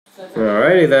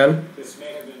Alrighty then.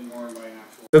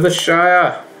 To the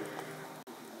Shire.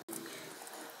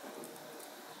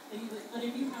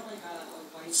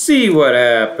 See what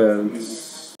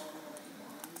happens.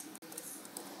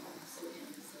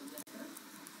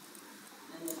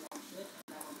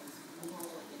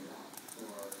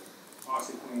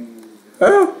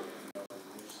 Oh.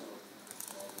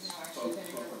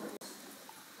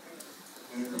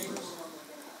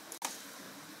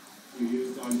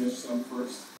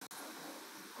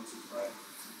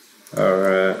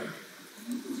 Alright.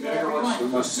 We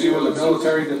must see where the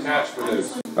military detachment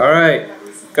is. Alright.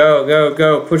 Go, go,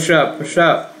 go. Push up, push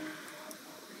up.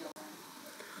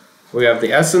 We have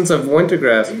the essence of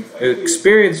wintergrass.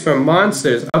 Experience from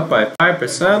monsters up by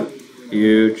 5%.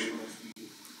 Huge.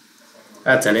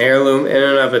 That's an heirloom in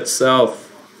and of itself.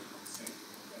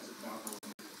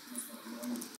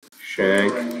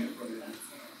 Shank.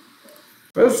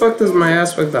 Where the fuck does my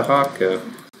aspect the hawk go?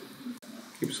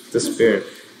 Keeps disappearing.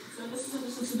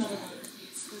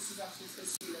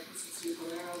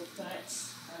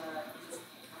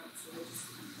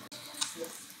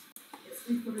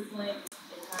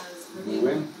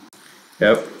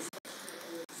 Yep.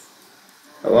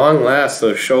 At long last,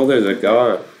 those shoulders are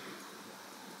gone.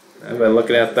 I've been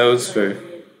looking at those for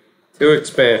 2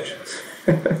 expansions.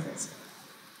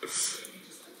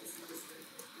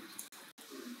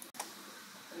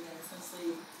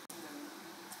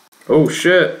 Oh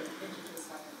shit.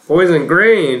 Poison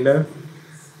green.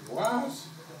 What?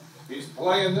 He's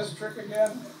playing this trick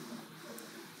again?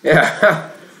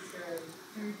 Yeah.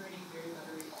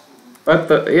 But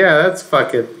that's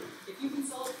fucking.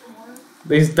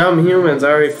 These dumb humans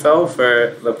already fell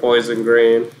for the poison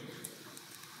green.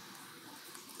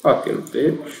 Fucking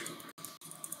bitch.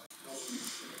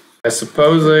 I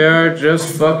suppose they are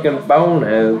just fucking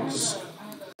boneheads.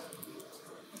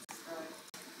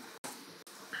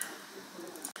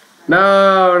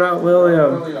 No, not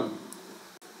William.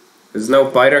 There's no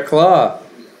bite or claw.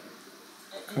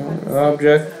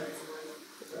 Object.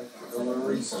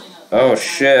 Oh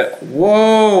shit.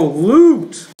 Whoa,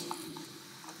 loot!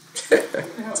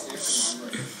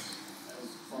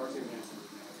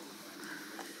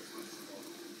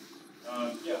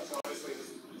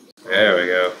 There we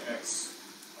go.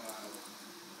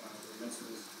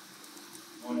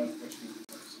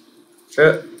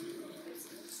 Shit.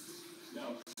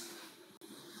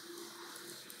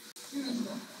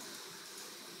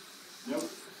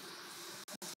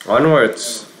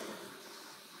 Onwards.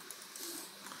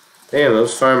 Damn,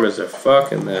 those farmers are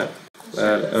fucking that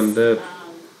undead.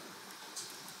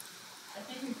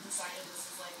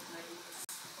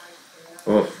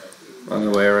 Oh, on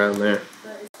the way around there.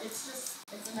 It's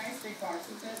a nice big box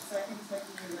with it, so I think it's like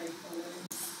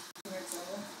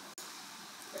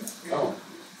Oh.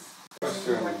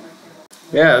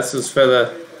 Yeah, this is for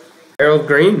the Harold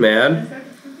Green, man.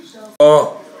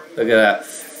 Oh, look at that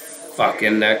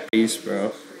fucking neck piece,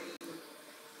 bro.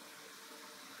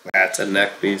 That's a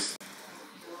neck piece.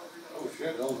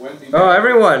 Oh,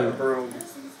 everyone!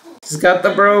 He's got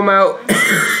the broom out.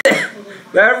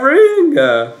 That ring!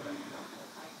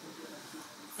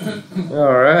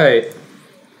 Alright.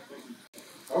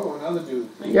 Oh, another dude.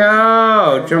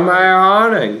 Yo, Jeremiah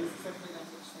Hawning.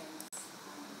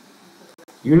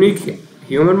 Unique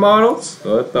human models?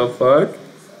 What the fuck?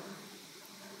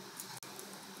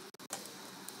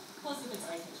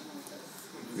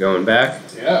 Going back?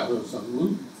 Yeah, there was some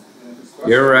loot.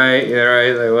 You're right,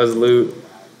 there was loot.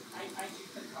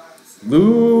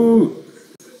 Loot!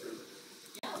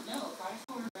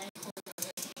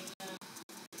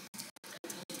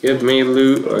 Give me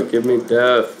loot or give me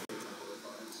death.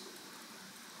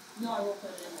 No, I will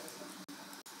put it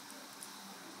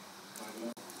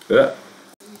in. Yeah.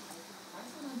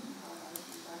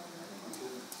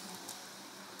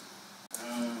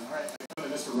 Alright, I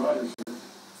found Mr. Rogers here.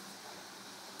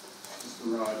 Mr.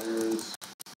 Rogers.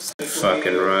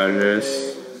 Fucking Rogers.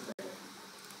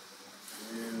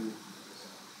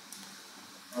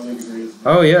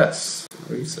 Oh, yes.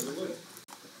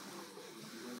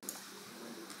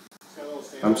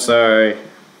 I'm sorry.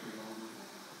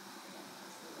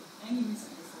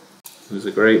 He was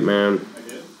a great man.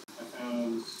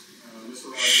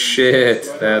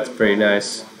 Shit, that's pretty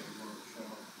nice.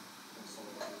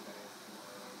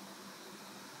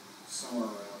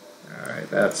 Alright,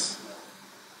 that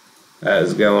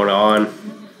is going on.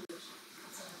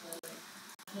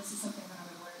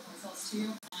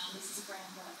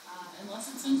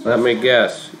 Let me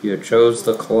guess, you chose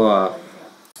the claw.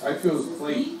 I chose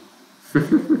fleet.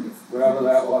 Whatever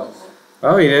that was.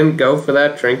 Oh, you didn't go for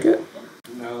that trinket?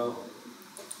 No.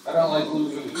 I don't like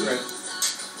losing tricks.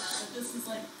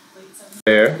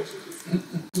 Fair. This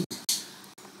is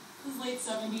late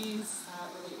 70s,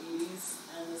 early 80s,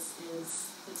 and this is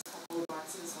a couple of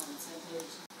boxes on the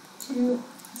 10 page.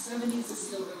 70s is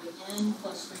still really in,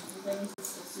 plus Stranger Things is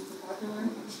still super popular.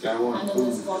 And then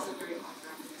this is also very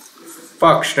popular.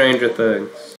 Fuck Stranger Things.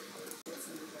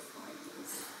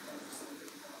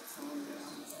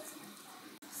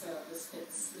 So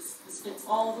this fits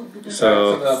all of the different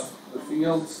So, The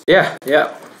fields. yeah.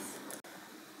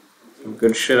 Some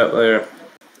good shit up there.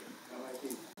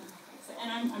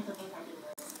 And I'm perfectly happy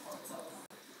with this.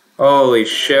 Holy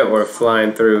shit, we're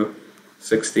flying through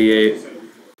 68.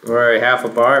 We're already half a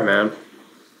bar, man.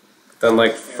 Done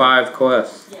like 5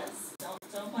 quests. Yes,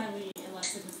 don't buy Lee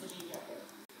unless it is the G jacket,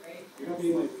 right? You don't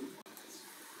need like.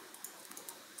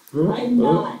 I'm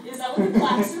not. Is that what the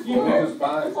plaques are for? Just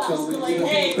buy The it plaques till are we like, get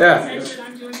hey, Yeah. attention,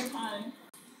 I'm doing a time.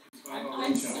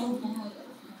 I'm so bad.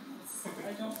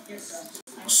 I don't get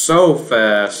that.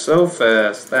 So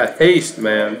fast. That haste,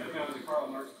 man. That was a Karl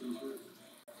Marx t-shirt.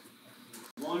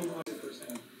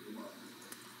 100%.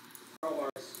 Karl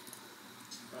Marx.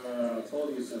 Told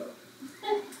you so.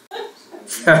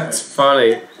 That's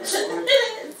funny.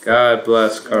 God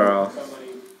bless Carl.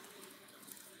 Somebody,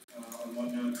 on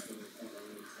one note, for the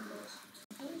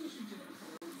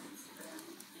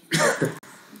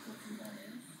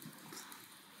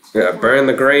Yeah, burn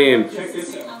the green. check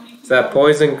this out. It's that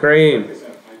poison green. Check this out.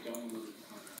 I don't remember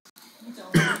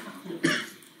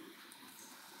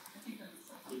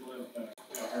the people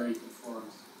have already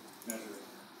performed measure.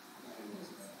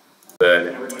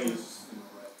 Good. Everybody's in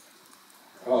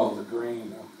the Oh, the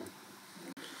green. Okay.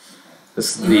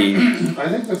 This is the. I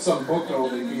think that's some book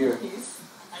over here.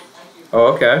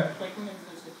 Oh, okay.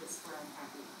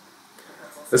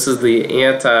 This is the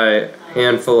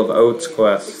anti-handful of oats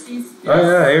quest. Oh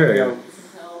yeah, here we go.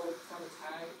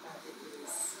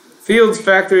 Fields,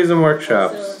 factories, and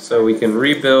workshops, so we can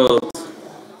rebuild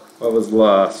what was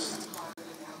lost.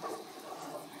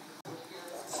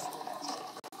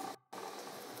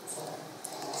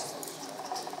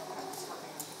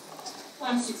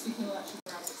 Plastics became a lot cheaper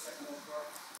after the Second World War,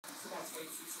 so that's why you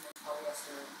see some like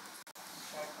polyester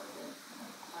jacquard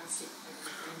plastic.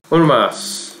 One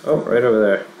mas. Oh, right over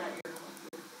there.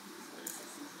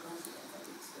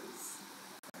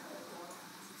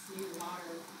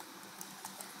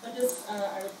 But this,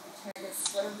 I would tag as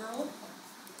Sweater Girl.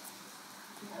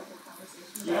 We had a good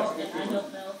conversation about, and I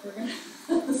don't know if we're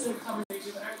gonna this is a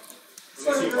conversation, but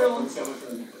Sweater Girl.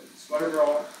 Sweater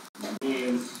girl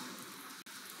means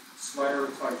sweater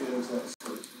tucked into a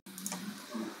skirt.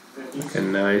 Okay,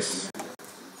 nice.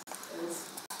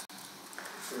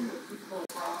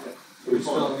 We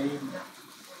still need.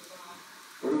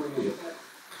 What do we need?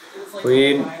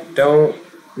 We don't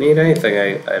need anything,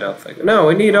 I don't think. No,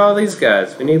 we need all these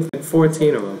guys. We need like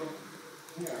 14 of them.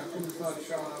 Yeah, how come it's not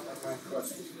showing up on my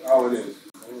question? Oh, it is.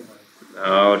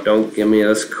 No, don't give me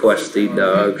this questy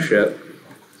dog shit.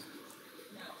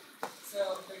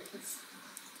 So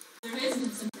there is an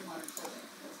century modern clothing,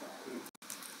 that's why.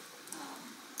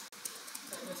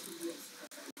 But most people use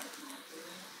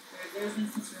there's an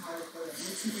century modern clothing.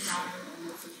 Mid-century modern and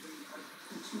mid-century are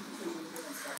the two completely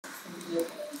different styles. And we look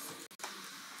at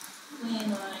clean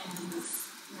lines,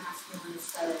 masculine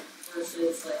aesthetic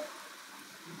versus like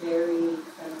very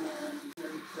feminine,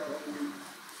 very curly,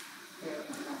 very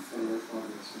masculine.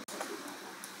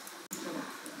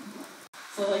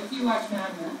 So like if you watch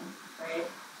Mad Men, right?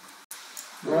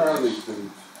 Where are these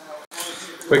dudes?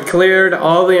 We cleared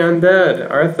all the undead.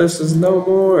 Arthas is no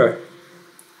more.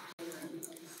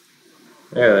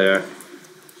 There they are.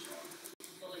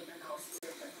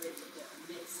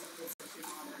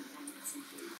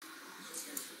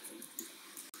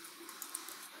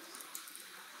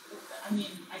 I mean,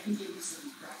 I can give you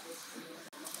some practice for you.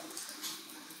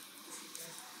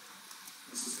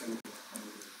 This is going to be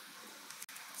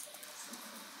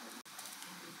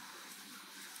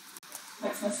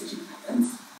Text messaging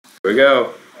happens. Here we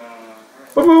go.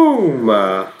 Boom!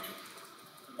 Balrog,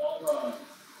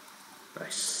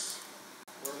 Nice.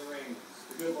 Lord of the Rings,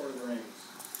 the good Lord of the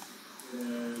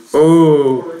Rings. Is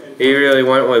Ooh, he really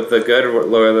went with the good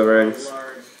Lord of the Rings.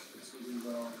 large, this would be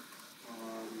well.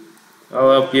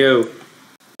 I'll help you.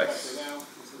 Right now, this is in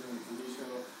the TV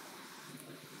show.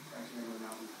 Crashing over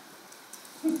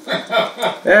the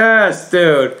mountain. Yes,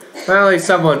 dude. Finally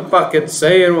someone fucking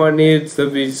saying what needs to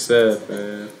be said,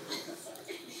 man.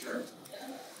 Sure.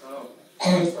 Oh,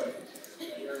 that's right.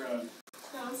 You're, No,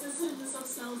 it's just this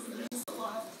upsells and just a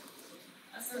lot.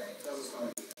 That's alright. that was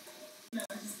fine. No,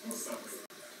 it's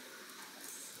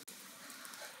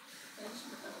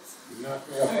You knocked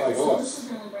me off my alright, so horse. this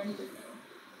is really where I need to go.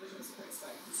 Which is quick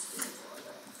spike.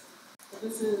 But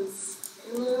this is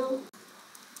Halo.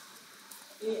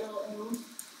 ALO.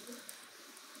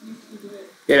 You do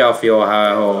it. Get off your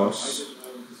high horse.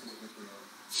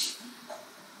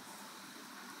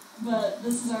 But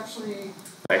this is actually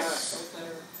Nice. better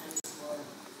and it's more.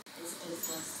 It's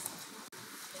less.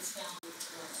 It's found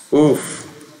less. Oof.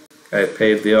 I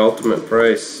paid the ultimate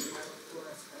price.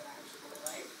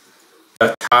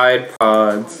 The Tide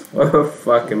Pods. What a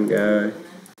fucking guy. It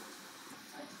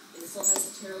still has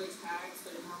the tear leaf tags,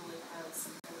 but it normally has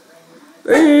some kind of branding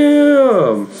on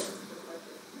it. Damn.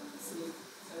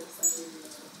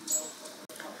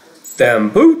 Them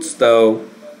boots, though.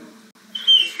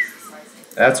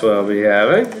 That's what I'll be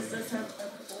having. This does have a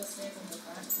couple of stands on the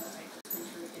front, but I'm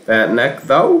pretty sure That neck,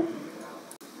 though.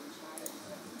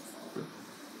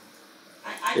 I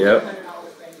Yep.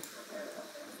 $100 branded for hair up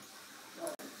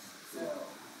there. So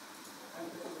I'm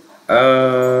really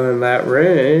happy. And that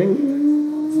ring.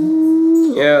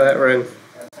 Yeah, that ring.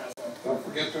 Don't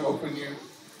forget to open your.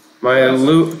 My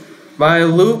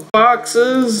loot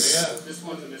boxes. Yeah, this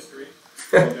one's a mystery.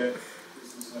 This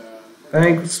is,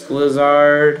 Thanks,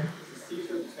 Blizzard. this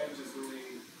t-shirt depends is really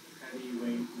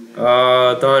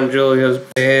heavyweight. Don Julio's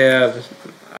bad.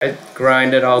 I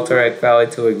grinded Alterac Valley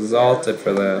to Exalted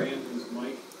for that. Brand is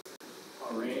Mike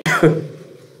Array.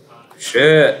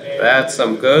 Shit, that's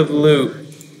some good loot.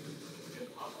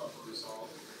 It pop up a result.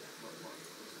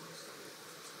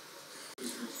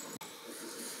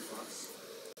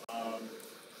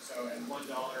 So and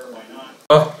 $1, why not?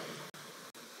 Oh,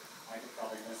 I could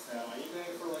probably miss that on eBay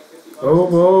for like $50.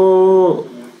 Cobalt.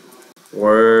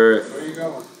 Worth. Where you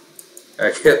going?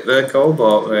 I get the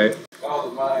Cobalt, right? Oh,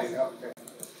 the mine. Okay.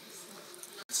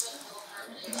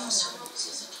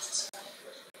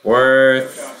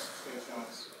 Worth.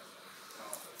 Shots.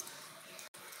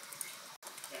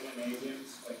 MMA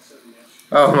gyms, like certain niche.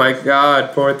 Oh my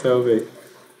god, poor Toby.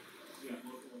 Yeah,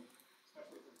 local,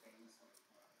 especially for things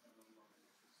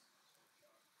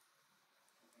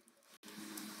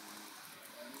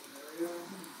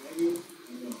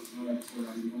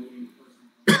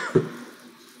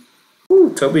like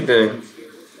Ooh, Toby dang.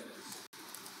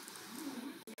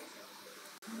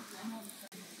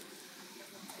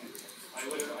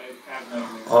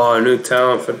 Oh, new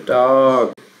talent for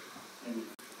dog.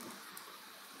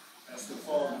 that's the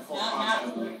full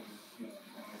concept.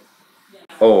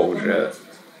 Oh, shit.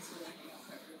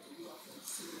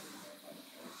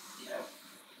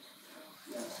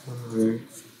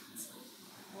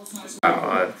 Oh,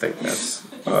 I think that's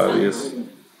obvious.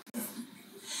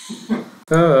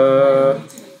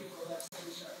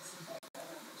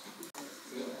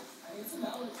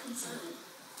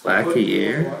 Lackey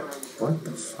ear? What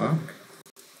the fuck?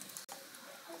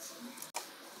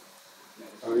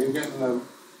 Are you getting the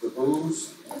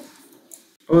booze?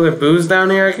 Oh, there booze down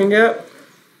here I can get?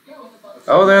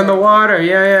 Oh, they're in the water.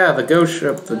 Yeah, the ghost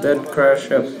ship, the dead crash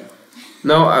ship.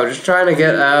 No, I was just trying to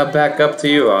get back up to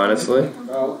you, honestly.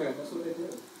 Oh, okay.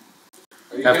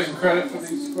 Are you getting credit for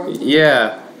these questions?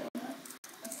 Yeah.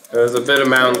 There was a bit of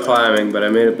mountain climbing, but I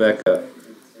made it back up.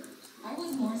 I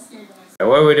was more scared when I Now,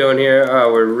 what are we doing here?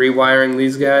 Oh, we're rewiring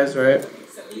these guys, right?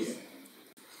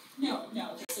 No.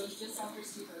 So it's just after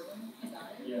Steve Irwin had died.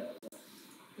 Yeah.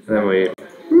 And then we...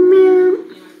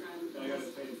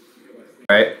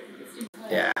 Right?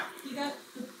 Yeah. He got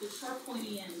the sharp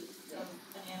pointy end of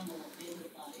an animal in his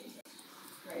body.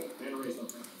 Right.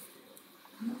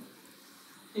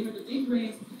 They were the big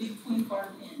rays, the big point barb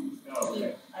end. Oh,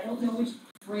 okay. I don't know which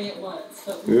ray it was,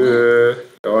 but we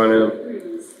went Go on in. on a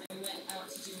cruise and we went out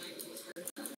to do like the excursion.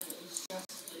 And it was just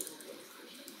like a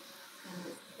ray excursion.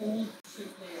 And the whole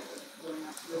trip there going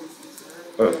up to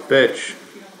really Oh, bitch.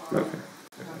 Okay.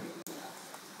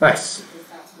 Nice.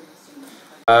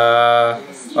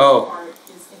 Oh.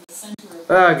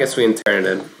 I guess we can turn it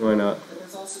in. Why not? But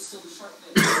there's also still the sharp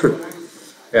bit.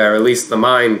 Yeah, or at least the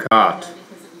mine caught. Because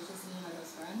it was just me and my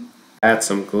best friend. Had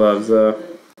some gloves, though. The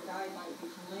guy might be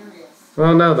hilarious.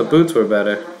 Well, no, the boots were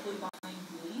better. Directly behind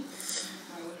me.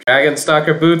 Dragon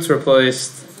Stalker boots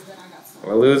replaced. So then I got stuck.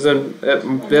 We're losing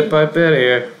it bit by bit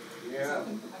here. Yeah.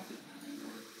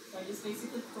 So I just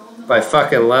basically curled in the By ball,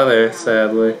 fucking leather,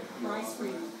 sadly. dry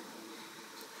screaming.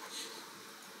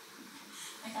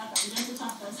 I got that. You guys are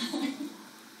top that.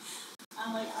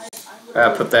 I'm like, I I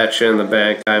put that shit in the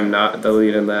bank. I'm not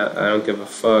deleting that. I don't give a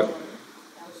fuck. was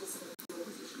just in a fetal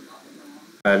position off the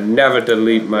ground. I never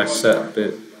delete my set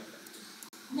bit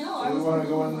No, I We was. want to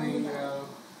go in the.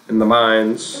 in the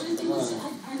mines. It was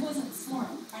I wasn't swarm.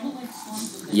 I don't like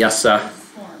swarms. With Yes, sir.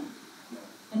 Swarm.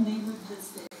 And they were this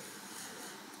big.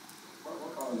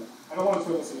 What color? I don't want to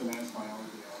throw this into mass biology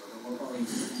hour, but what color is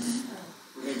it?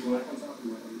 Were they black on top or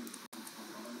what?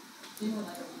 They were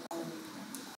like a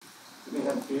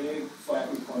have big,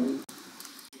 flappy pointed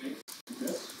snakes like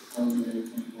this, or do they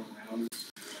kind of go around?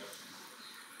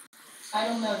 I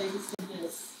don't know, they just did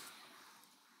this.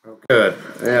 Oh, good.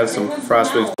 I have some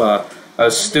frostweed claw. I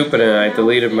was stupid and I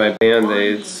deleted my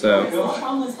band-aids, so. The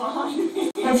drum was behind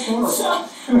me. That's horrible. So,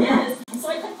 yes. So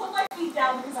I could put my feet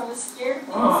down because I was scared of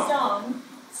being stung.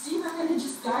 Steve and had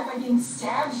just died by being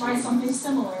stabbed by something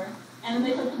similar. And then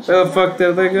they put the Where the fuck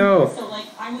did they go? So like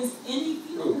I was in the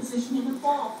fetal position in the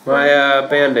fall. My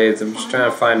band-aids, I'm just trying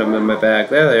to find them in my bag.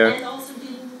 There they are. And also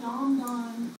getting nommed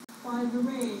on by the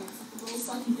rays, the little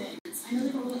sucky things. I know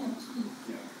they don't really have teeth.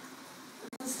 Yeah.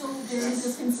 It's still very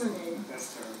disconcerting.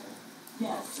 That's terrible.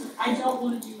 Yes. I don't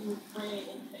want to do ray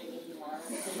anything anymore.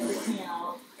 They freak me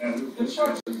out. Yeah, The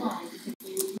sharks are fine because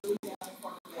they would really down in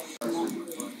front of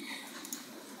me.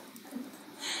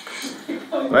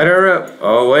 Let her up.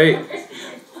 Oh, wait.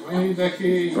 we need the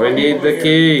key. We need the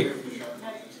key.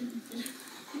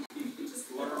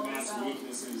 Learn mass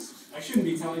weaknesses. I shouldn't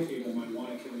be telling people my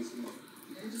one Achilles heel.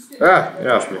 Ah, get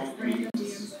off me. Random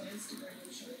DMs on Instagram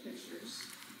and show pictures.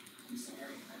 I'm sorry,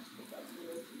 I have to put that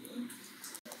video for you.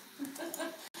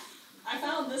 I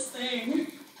found this thing.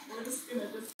 We're just gonna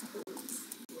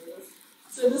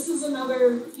so this is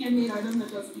another handmade item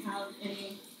that doesn't have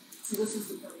any. So this is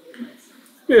the perfect mix.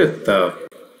 Get the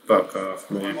fuck off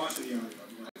me. I'm watching the audio.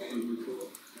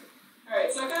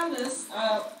 Alright, so I found this.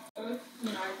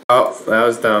 Oh, that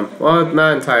was dumb. Well,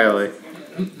 not entirely.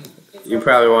 You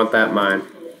probably want that mine.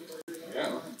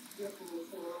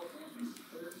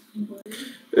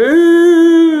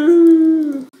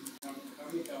 Ooh.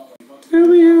 Help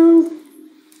me out.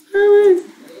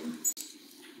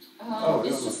 Help me.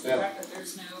 It's just the fact that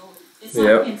there's no. It's Yep.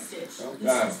 not hand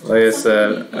stitched. Like I said,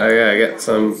 I gotta get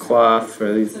some cloth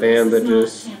for these bandages.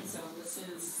 This is not hand sewn.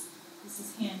 This is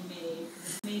handmade.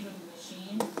 It's made with a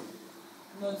machine.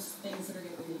 Most things that are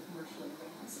going to be commercially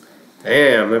available.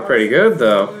 Damn, they're pretty good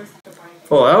though.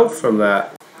 Full help from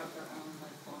that.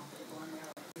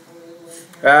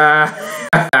 Ah,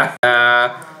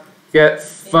 get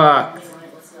fucked,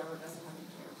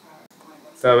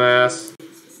 dumbass.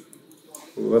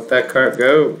 Let that cart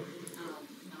go.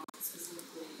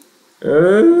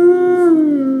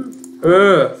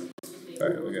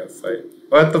 Alright, we gotta fight.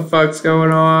 What the fuck's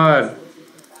going on?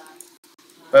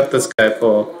 Let this guy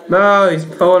pull. No, he's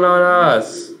pulling on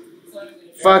us.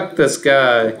 Fuck this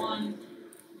guy.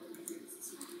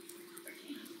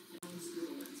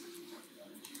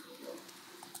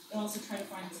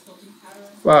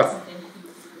 Fuck.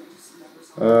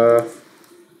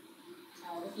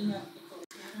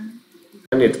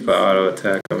 I need to put auto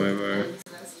attack on my bar.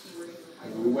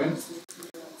 We win.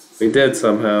 We did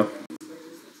somehow.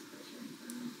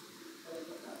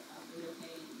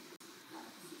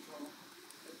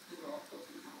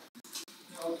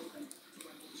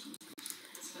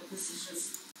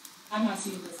 I'm not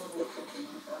seeing this level of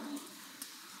Pokemon farming.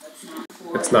 That's not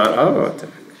for. It's not auto attack.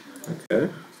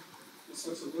 Okay. This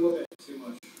looks a little bit too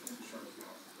much like a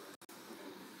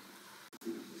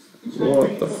shark's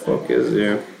What the fuck is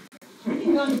you? We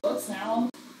can go into books now.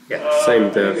 Yeah,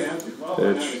 same diff. Well,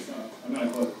 Bitch. I'm not a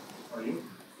book. Are you?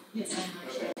 Yes, I'm not.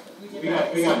 We did We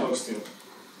that. got books too.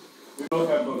 We both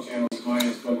have book channels. Mine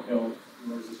is Book Hill.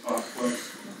 Yours is Pop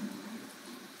Books.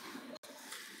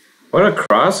 What a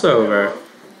crossover.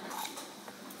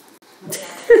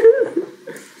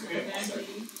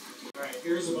 Alright,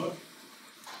 here's a book.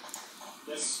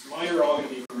 Mine are all going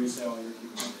to be for resale.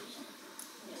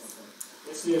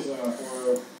 This is a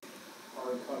horror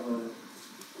hardcover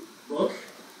book.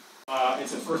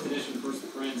 It's a first edition,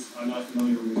 first print. I'm not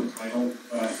familiar with the title,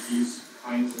 but these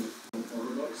kinds of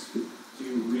horror books do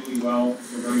really well.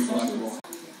 They're very collectible.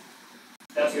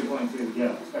 That's a good point too,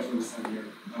 yeah, especially this time of year.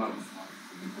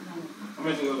 I'm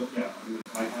going to do,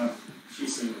 I have,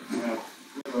 she's seen it. I have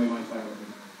literally my title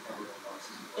in cover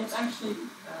boxes. It's actually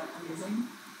amazing.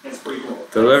 It's pretty cool.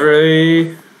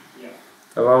 Delivery Yeah.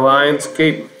 of Alliance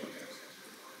Cape.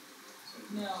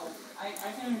 No, I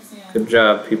can understand. Good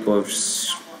job, people of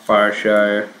Farshire.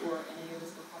 Or any of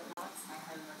his book box, I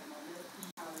highly recommend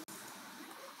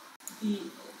it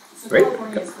because Great.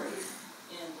 California is great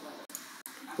in the weather.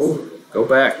 Oh, go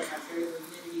back. They have very low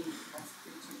humidity, that's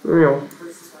pretty Yeah.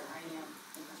 versus where I am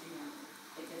in Virginia.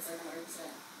 It gets like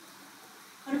 100%.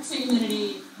 100% humidity,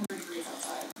 100 degrees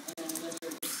outside, and then in winter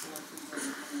it's still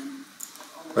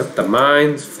like Let the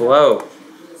minds flow. It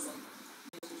is like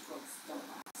vintage books don't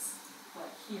last. But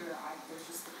here, there's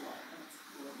just the blood, and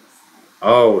it's gorgeous.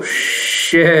 Oh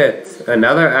shit!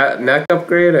 Another neck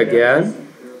upgrade again?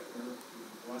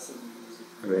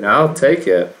 I mean, I'll take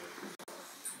it.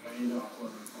 I need to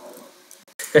upload my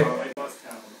follow-up. I must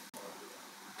have them.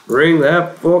 Ring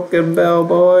that fucking bell,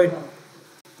 boy. I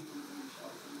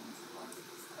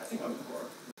think I'm 4.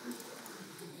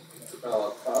 Bell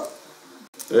up top.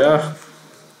 Yeah.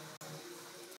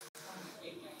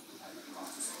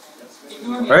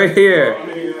 Ignore me. Right here. I'm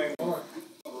gonna be doing more.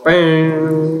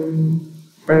 Bam.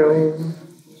 Bam.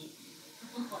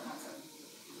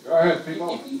 Go ahead,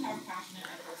 people. If you have passionate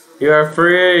ideas, You are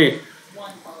free.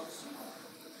 one follow the channel,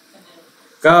 and then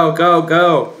Go, go,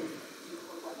 go.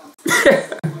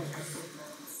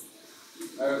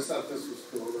 I always thought this was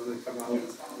cool when they come out,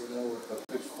 with the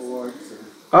pitchforks and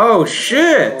Oh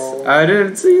shit! I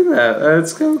didn't see that.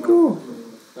 That's so cool.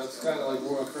 that's kind of like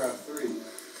Warcraft 3.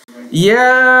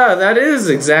 Yeah, that is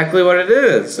exactly what it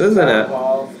is, isn't it?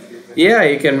 Yeah,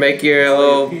 you can make your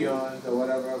little. Peons or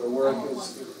whatever the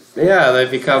workers. Yeah, they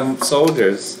become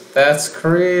soldiers. That's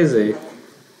crazy.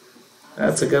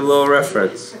 That's a good little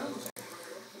reference.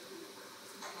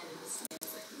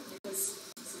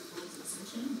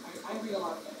 I read a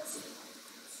lot of this.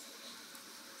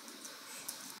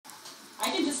 I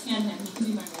can just hand him. He can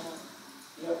be my mana.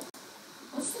 Yep.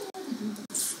 What's the one to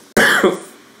do?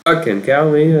 Fucking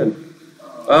count me in.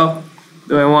 Well,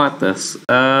 do I want this?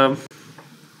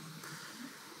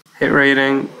 Hit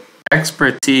rating,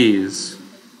 expertise.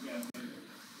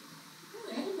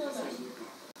 I didn't know that.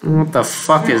 What the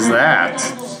fuck is that? I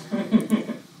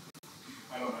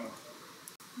don't know.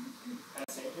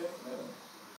 That's it, yeah?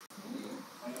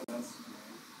 I know that's.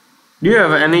 Do you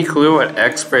have any clue what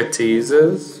expertise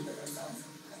is?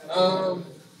 I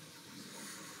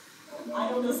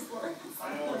know this sport. I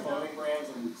know clothing brands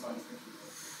and science fiction.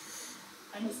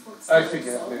 I know sports. I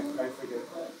forget, Nick. I forget.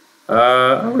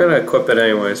 I'm gonna equip it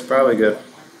anyways. Probably good.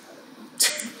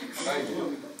 I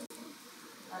do.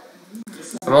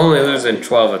 I'm only losing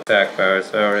 12 attack power,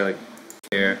 so I don't really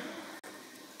care.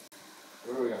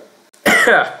 What do we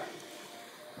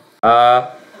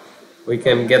got? We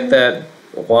can get that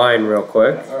wine real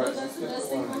quick. Alright, But that's let's the get best the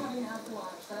thing about one. having an Apple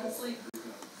Watch. That's like, you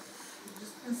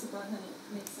just press a button and it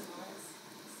makes a noise.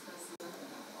 Just press the button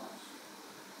on Apple Watch.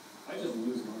 I just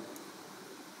lose mine.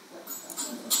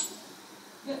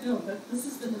 Yeah, no, but this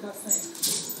has been the best thing.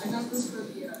 I got this for the,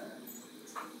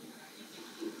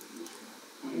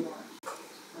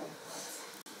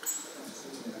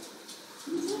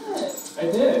 You did. I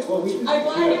did. Well, we did.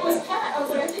 And it was Pat. I was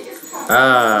like, I think it's Pat.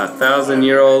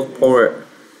 1,000-year-old port.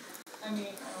 I mean, I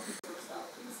don't think there was that.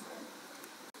 Please.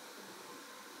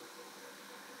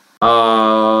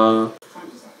 Time to sign. Time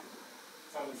to sign.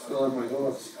 Still in my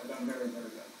horse. I've done very, very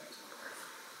good.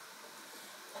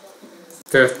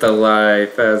 Thrift the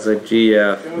life as a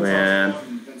GF, man.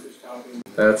 Vintage copy.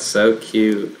 That's so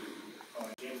cute.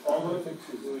 James Baldwin.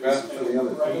 Got it for the other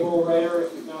Regular rare,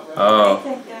 if not rare. Oh. I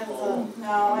think that's a,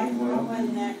 no, I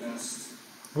went next. Best.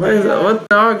 What is that? What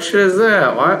dog shit is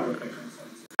that? What?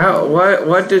 How?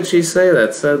 What did she say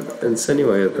that said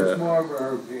insinuated It's that? more of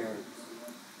her appearance.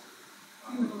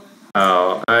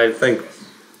 Oh, I think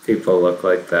people look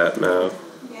like that now.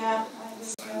 Yeah, I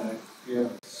think so. Yeah.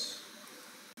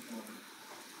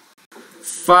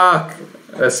 Fuck!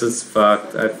 This is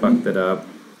fucked. I fucked it up.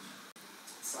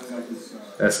 Isaac is,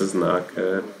 This is not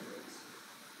good.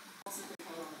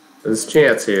 There's a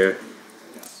chance here.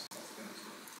 yes.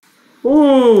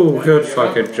 Ooh, good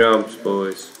fucking jumps,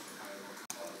 boys.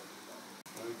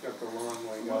 We've got the long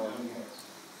way going.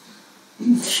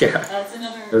 Yeah. That's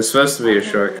another. It was supposed to be a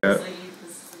shortcut. This is a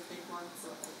big one, so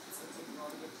it's gonna take a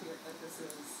while to get to it. But this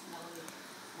is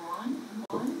Melanie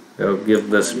Ron. They'll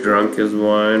give this drunk his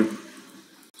wine.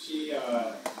 She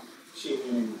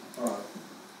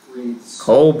reads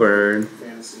Colburn.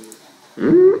 fantasy.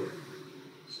 Mm?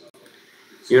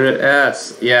 Unit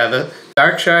S. Yeah, the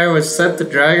Darkshire was sent to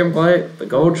Dragonblight. The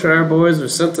Goldshire boys were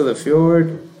sent to the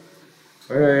Fjord.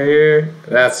 Right here.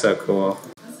 That's so cool.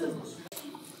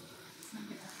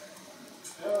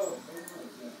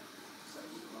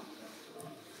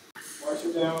 March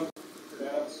it down.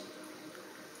 Dads.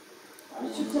 There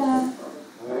you go.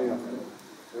 There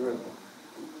it is.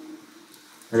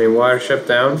 Any Watership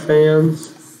Down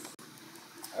fans?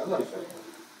 I like that.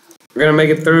 We're gonna make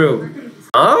it through.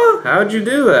 Huh? How'd you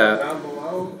do that? Down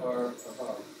below or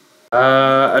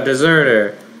above? A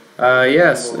deserter.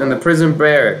 Yes, in the prison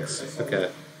barracks. Okay.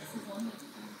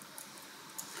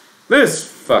 This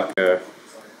fucker.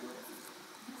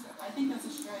 I think that's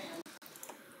Australian.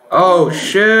 Oh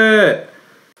shit!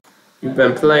 You've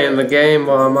been playing the game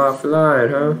while I'm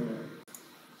offline, huh?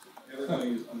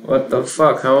 What the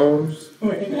fuck, Holmes?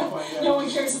 No one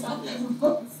cares about them.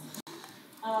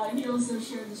 He also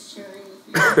shared this cherry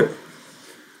with you.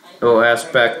 No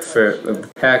aspect for the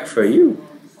pack for you.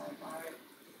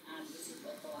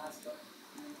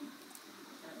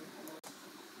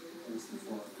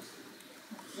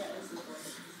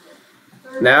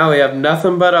 Now we have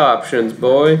nothing but options,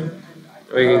 boy.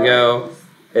 We can go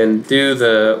and do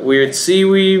the weird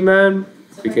seaweed man.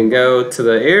 We can go to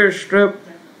the airstrip.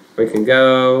 We can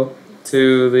go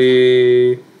to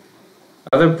the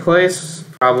other place,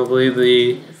 probably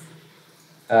the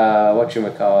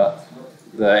whatchamacallit,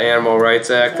 the animal rights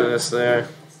activist there.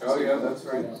 Oh, yeah, that's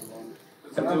right.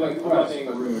 It's another quest,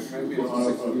 but maybe it's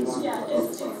 61.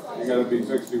 You gotta be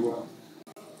 61.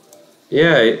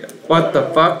 Yeah, what the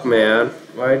fuck, man?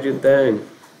 Why'd you think?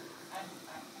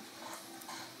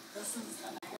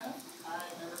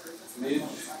 Midge,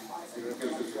 you don't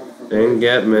get this one from Didn't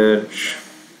get Mitch.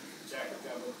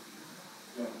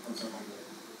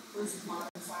 This is modern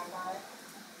sci-fi.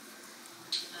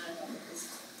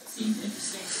 Seems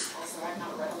interesting. Also, I've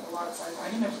not read a lot of sci-fi.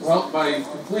 I didn't Well, my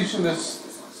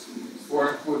completionist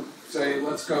work would say,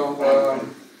 let's go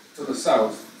to the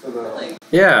south, to the...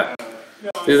 Yeah,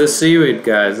 do the seaweed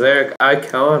guys. They're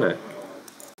iconic.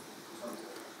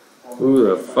 Who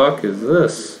the fuck is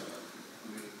this?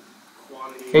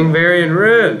 King Varian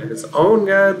Red, his own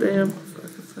goddamn fucking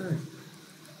thing.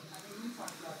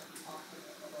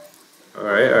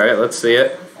 Alright, let's see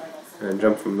it. And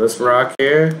jump from this rock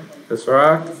here, this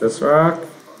rock.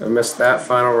 I missed that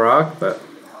final rock, but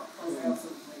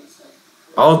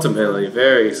ultimately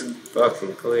very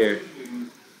fucking clear.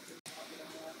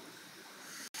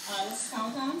 This is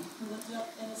Comic-Con. We looked it up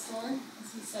in the store.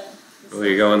 As he said. Oh,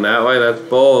 you're going that way? That's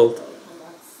bold.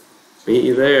 Meet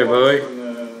you there, boy.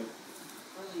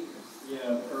 Yeah,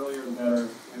 the earlier the better,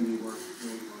 and the worse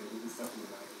really good. It's stuff in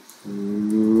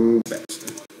the 90s.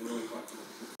 Bastard. Really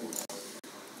collectible.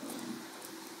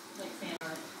 Like fan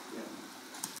art.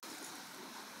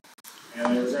 Yeah.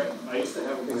 And I used to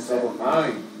have a big It's set. level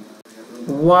 9.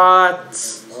 What?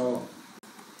 Oh.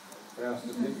 Fast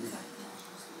and hit me.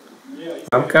 Yeah,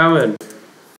 I'm coming.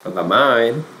 For the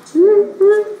mine.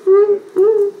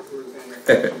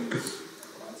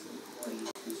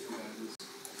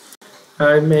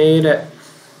 I made it.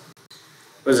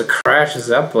 There's a crash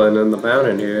Zeppelin in the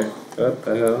mountain here. What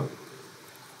the hell?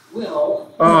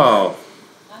 Will. Oh,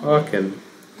 fucking. We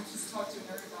just talked to a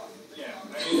nerd about it. Yeah,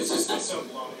 I mean, it's so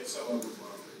blown, it's so overblown.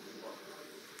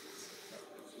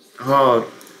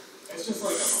 Oh, It's just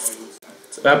like a Hollywood stuff.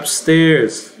 it's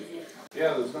upstairs.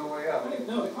 Yeah, there's no way out.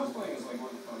 No, the cosplaying is like one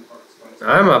of the fun parts. But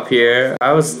I'm up here.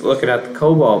 I was looking at the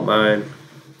cobalt mine.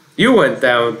 You went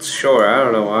down shore. I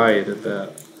don't know why you did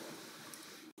that.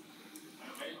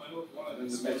 I don't want to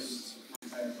spend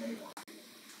my entire day on.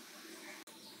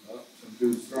 Oh, some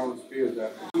dudes throwing spears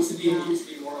at me. It used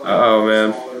to be more like Uh-oh,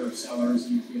 man. smaller sellers,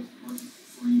 and you could get more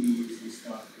freebies and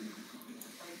stuff.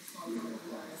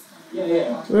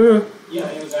 Yeah. Yeah,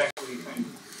 it was actually kind of,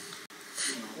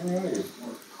 Where are you?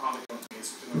 more comic book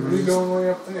based. Where are you going way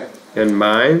up there? In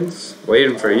mines?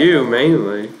 Waiting for you,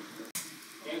 mainly.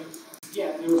 And,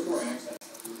 yeah, there was more access. It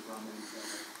was running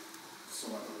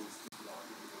celebrities.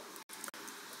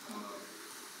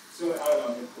 So, I don't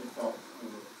know, it felt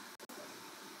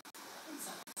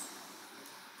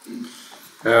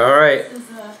Alright. This is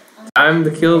Time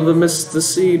to kill the Mr.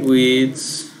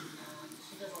 Seedweeds.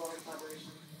 she does a lot of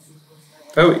collaboration.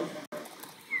 Oh.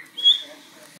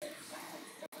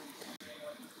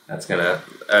 That's gonna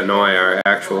annoy our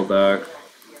actual dog.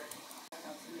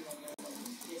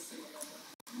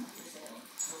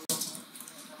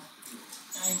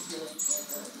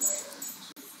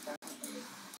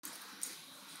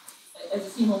 As a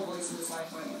female voice in the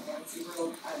sci-fi and fantasy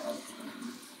world, I love her.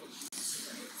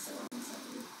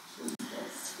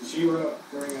 she wrote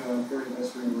during a period of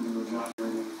history when we were not very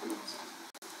many things.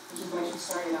 Which is why she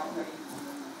started out writing.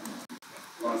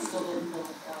 Still didn't go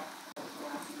with that.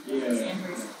 Yeah.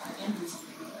 Andrew something like that. This is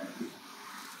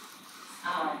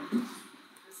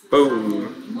Boom.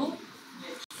 Evil,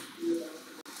 which we were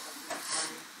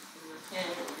when we were a kid,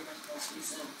 it was the most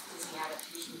recent Disney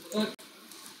adaptation of the book.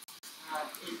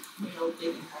 It made a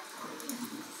big impact on me. And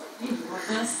he was like, hey, do you want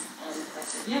this? And I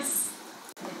said yes.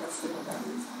 I think that's still what that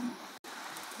reason.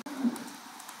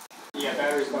 Yeah,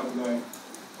 battery's about to die.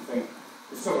 I think.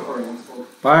 It's still recording, it's full.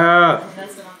 Fire!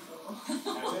 That's an unfold. Has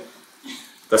it?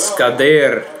 The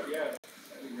Skadir. Yeah,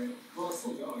 that'd be great. Well, it's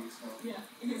still going, so. Yeah.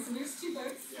 Okay, so there's two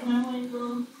books. Yeah. And I'm like,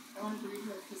 well, I wanted to read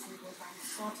her because we were trying to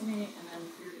talk to me, and then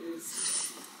here is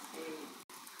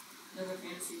another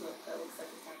fantasy book that looks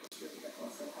like a package really that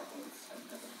also happens.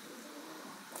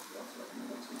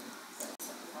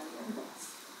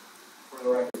 For the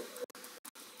record,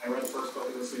 I read the first book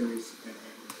of the series, and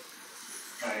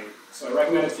so I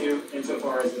recommend it to you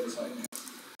insofar as it is like.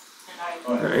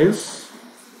 But Nice.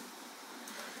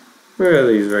 Where are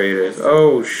these raiders?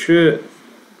 Oh shit.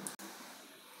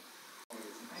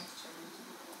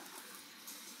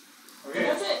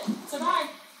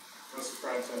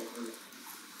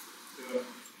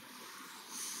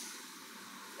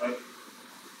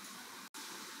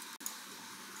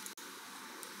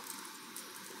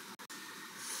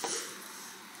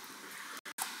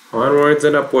 Onwards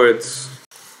and upwards.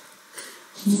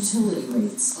 Utility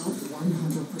rates up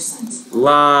 100%.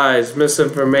 Lies,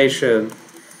 misinformation.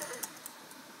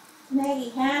 Maggie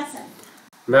hasn't.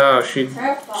 No, she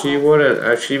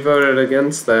wouldn't. She voted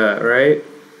against that, right?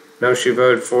 No, she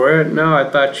voted for it? No, I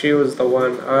thought she was the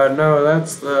one. No,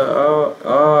 that's the...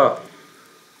 Oh.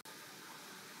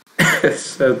 It's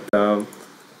so dumb.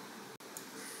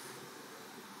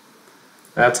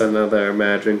 That's another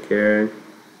Imagine Caring.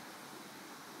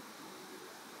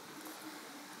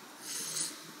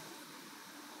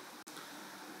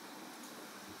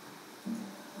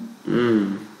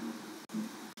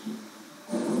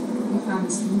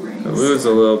 I lose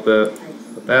a little bit,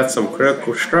 but that's some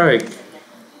critical strike.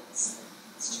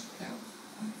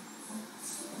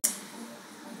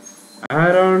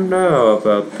 I don't know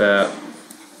about that.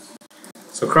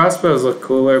 So crossbows look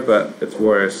cooler, but it's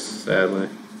worse, sadly.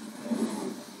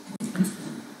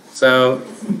 So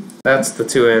that's the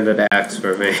two-handed axe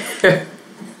for me.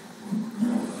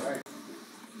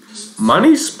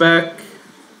 Money spec.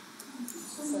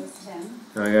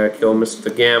 I gotta kill Mr.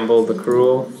 Gamble, the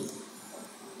Cruel.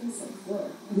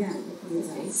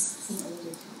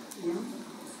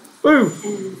 Woo!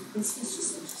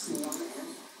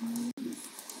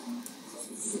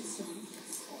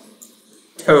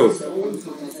 Oh.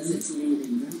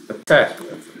 Attack.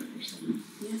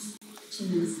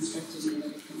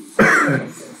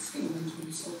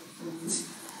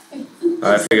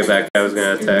 I figured that guy was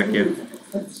gonna attack you.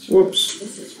 Whoops.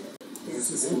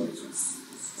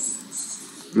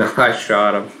 No, I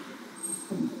shot him.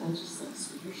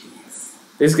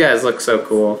 These guys look so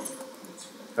cool.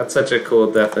 That's such a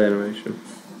cool death animation.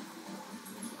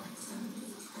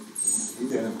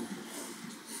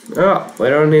 Oh, we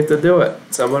don't need to do it.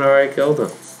 Someone already killed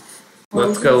him.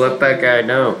 Let's go let that guy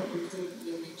know.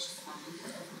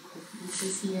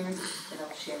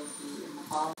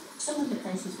 Some of the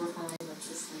prices were high, like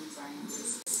this one Brian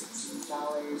was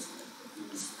 $16.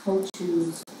 These coat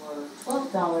shoes were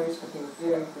 $12, but they were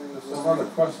very, very There's another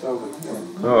quest over here.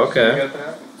 Oh, okay. You get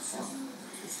that?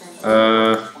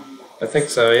 I think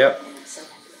so, yep.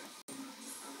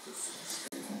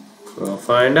 We'll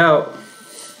find out.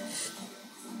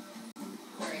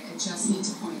 Alright, I just need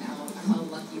to point out how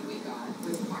lucky we got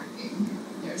with parking.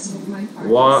 There's some of my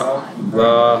parking What spot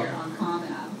the here on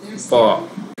Combat. There's fuck?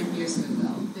 here's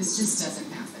Goodwill. This just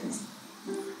doesn't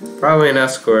happen. Probably an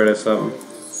escort or something.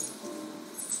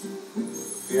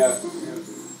 Yeah.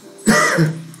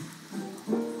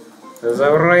 There's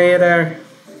a raider.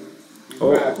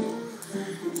 Oh.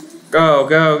 Go,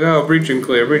 go, go. Breach and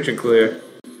clear, breach and clear.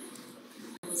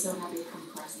 I'm so happy to come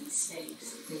across these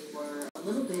steaks. They were a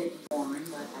little bit worn,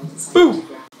 but I decided to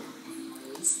grab them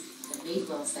anyways. The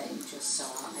meatloaf that you just saw,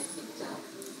 I picked up.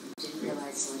 Didn't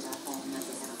realize till I got home that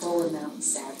they had a hole in them,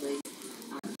 sadly.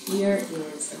 Here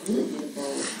is a really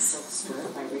beautiful silk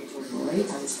skirt by Rachel Roy.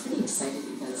 I was pretty excited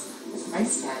because the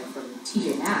price tag from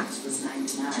TJ Maxx was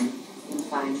 $99,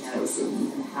 implying that it was an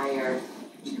even higher,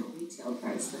 retail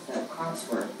price, but the costs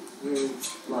were really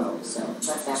low. So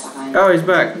left that behind. Oh, he's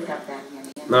back. Pick up that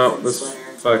handy No, this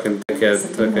fucking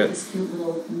dickhead took it. This cute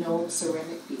little no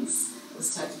ceramic piece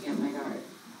was touching at my heart.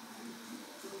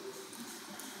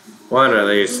 One of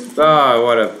these. Oh,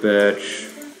 what a bitch.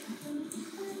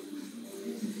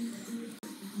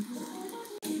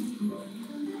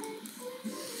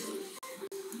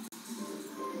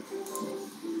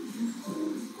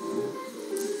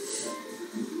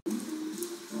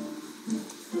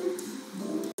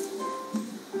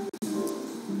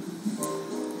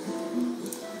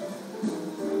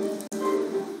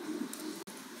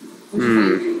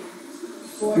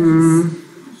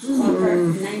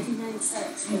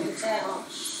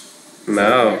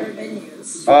 No.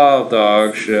 All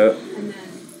dog shit. And then,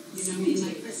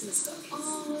 my Christmas cookies.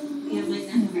 And my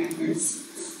nutcrackers.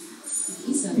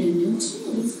 He's brand new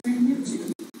too. He's brand new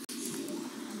too.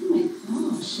 Oh my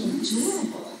gosh,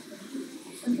 adorable. I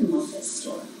freaking love this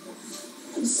store.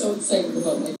 I'm so excited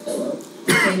about my pillow. I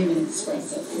can't even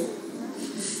express it.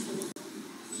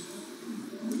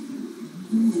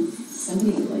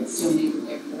 Somebody likes donating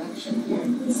their collection here.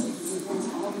 There's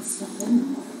all this stuff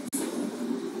in there.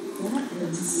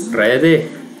 Ready?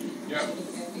 Yeah.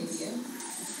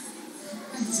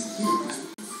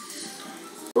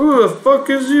 Who the fuck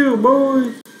is you,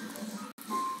 boy?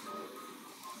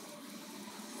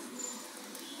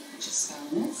 Just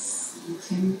found this. You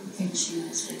can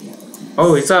choose for the other one.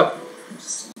 Oh, he's up.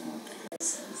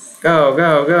 Go,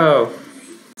 go, go.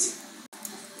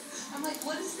 I'm like,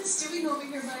 what is this doing over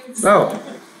here by itself? Oh.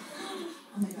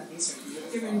 Oh my god, these are beautiful.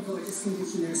 They're in gorgeous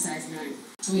condition. They're size 9.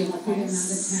 We have a Put it out of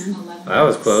 10. 11. That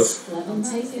was close. 11,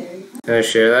 take it. Can I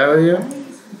share that with you?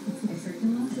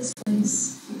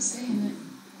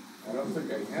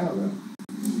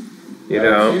 You I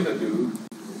know, see the dude.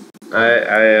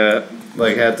 I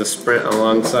like had to sprint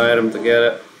alongside him to get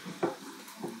it.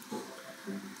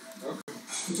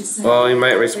 Well, he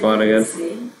might respawn again.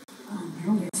 Oh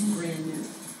no, it's brand new.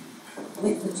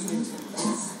 Wait, which one?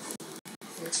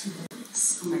 For 2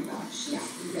 minutes. Oh my gosh, yeah,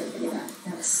 you gotta get that.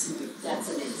 That's sweet. That's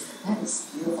amazing. That is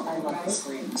beautiful. I love the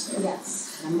screen too.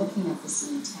 Yes. And I'm looking at this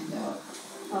Nintendo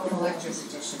Collector's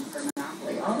Edition for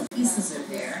Monopoly. All the pieces are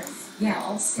there. Yeah,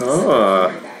 all 6 of the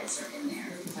color guys are in there.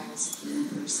 If I was a game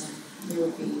person, there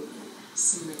would be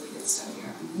some really good stuff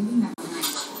here. I'm leaving that behind.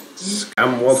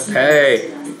 Scum will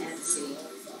pay. On Etsy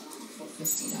for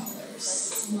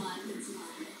 $50.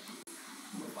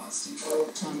 Boston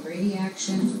Globe, Tom Brady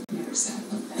action. Never sad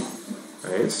about that.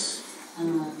 Nice.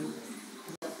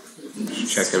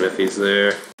 Just Just checking if he's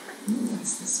there.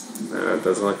 What's this one? It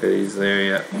doesn't look like he's there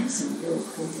yet. There's some really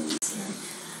cool things here.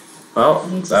 Well,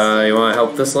 you want to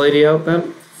help this lady out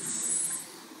then?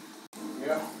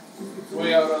 Yeah. It's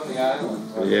way out on the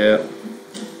island. Huh? Yeah.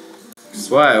 That's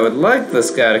why I would like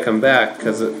this guy to come back,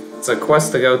 because it's a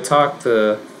quest to go talk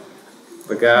to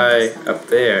the guy up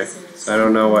there. So I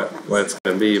don't know what it's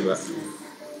going to be, but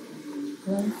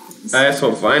I guess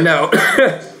we'll find out.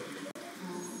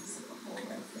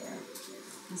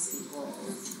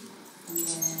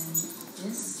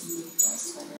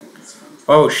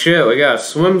 Oh shit, we got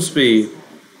swim speed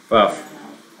buff.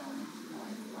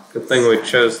 Good thing we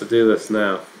chose to do this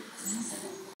now.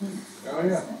 Oh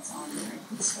yeah.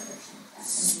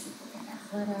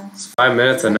 Is 5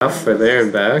 minutes enough for there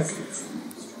and back?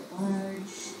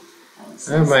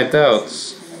 I have my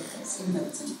doubts. Even though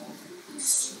it's in bulk,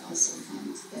 she also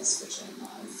finds this, which I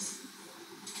love.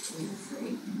 Gluten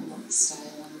free. I love the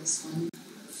style on this one.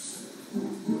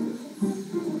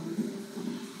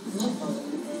 I love both.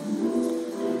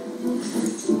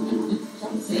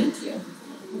 Thank you.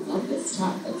 I love this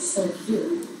top. It's so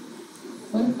cute.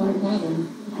 What a fun pattern.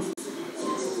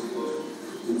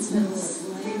 It's nice.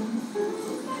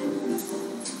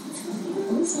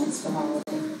 It's nice for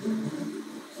holiday.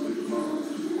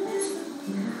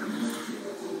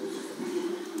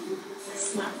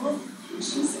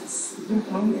 Jesus, you're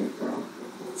hungry, girl.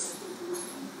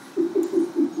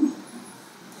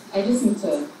 I just need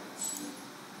to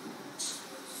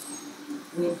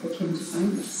wait for Kim to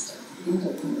find this stuff and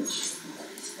open the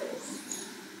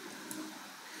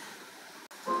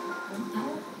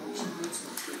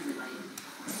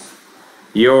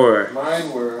Mine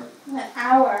were. An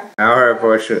hour. Our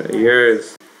portion,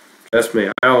 yours. Trust me,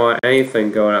 I don't want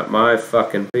anything going up my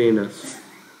fucking penis.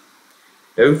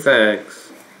 No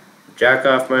thanks. Jack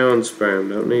off my own sperm.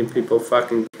 Don't need people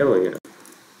fucking killing it.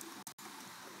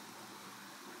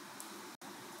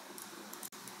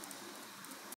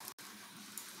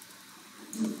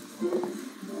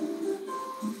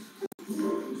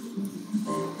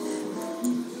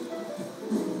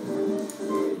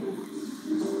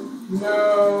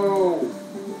 No!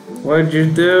 What'd you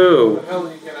How do? the hell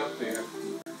did you get up there?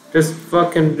 Just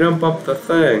fucking jump up the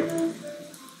thing.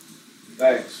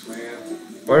 Thanks, man.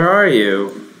 Where are you?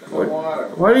 In the water.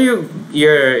 What are you?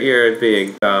 You're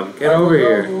being dumb. Get over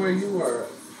here. Over where you were.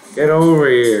 Get over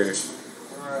here.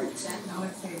 Alright.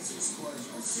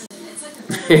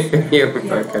 You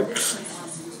fucking.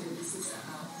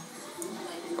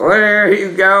 Where are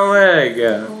you going?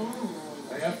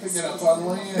 I have to get up on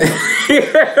land.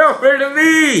 Get over to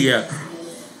me.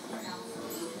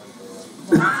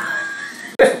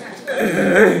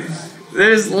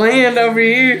 There's land over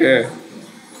here.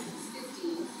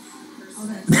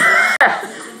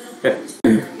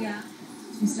 Yeah.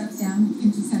 She steps down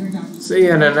and she's had her doctor. See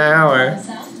you in an hour.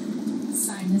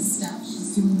 Sign this stuff.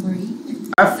 She's doing great.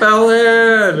 I fell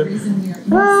in. Reason we are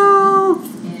in Help.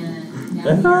 and now we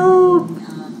are Help.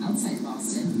 going, outside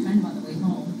Boston, kind of on the way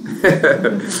home. We're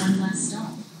going for one last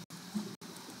stop.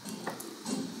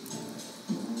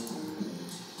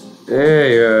 There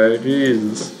you are,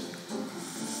 Jesus.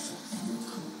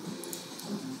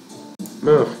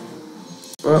 No.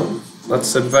 Well,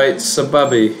 let's invite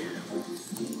Sabubby.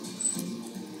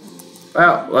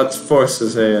 Well, let's force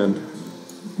his hand.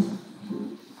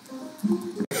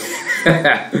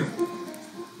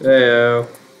 Heyo.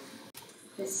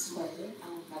 This sweater, had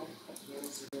a couple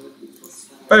years really beautiful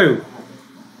sweater. Boom.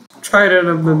 Trident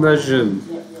of the Nation.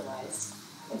 Yet realized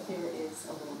that there is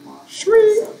a little more.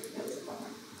 Shriek. So that was a bummer.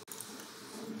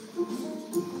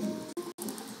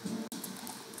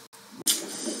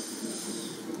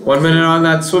 1 minute on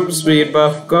that swim speed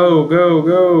buff. Go, go,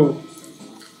 go.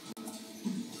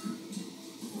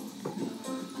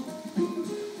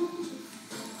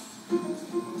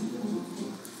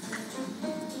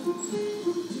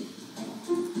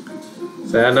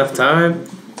 Is that enough time?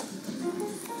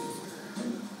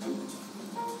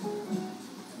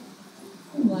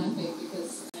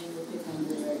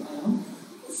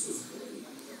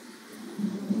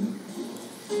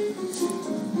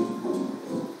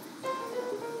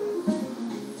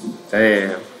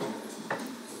 Damn.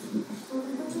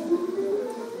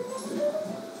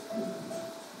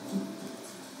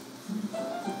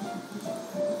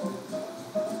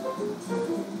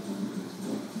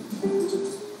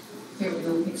 Here we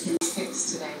go, we get kids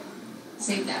fixed today.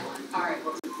 Save that one. Alright,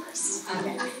 we'll do first.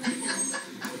 Okay.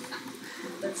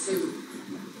 Let's see.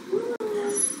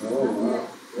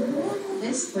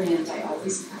 This brand I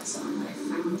always pass on, but I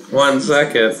found this. 1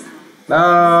 second.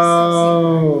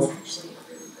 No. It's actually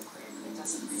a really good brand, but it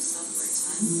doesn't resell for a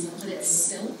ton. But it's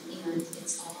silk and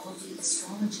it's all of the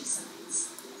astrology signs.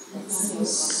 I thought it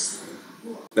was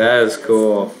cool. That is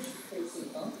cool. Three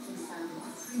people.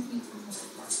 Three people.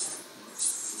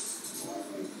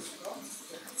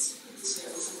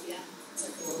 Yeah, it's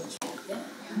like a little jacket. Yeah.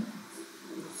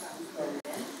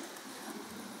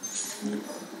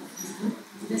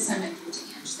 This I'm at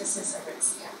Ange. This is a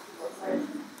Ritzia.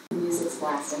 The music's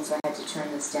blasting, so I had to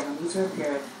turn this down. These are a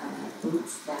pair of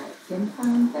boots that Kim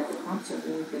found that the pumps are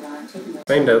really good on. Taking the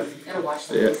Kind of. gotta wash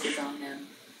the Yeah. laces on them.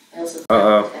 I also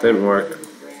Uh-oh, didn't work.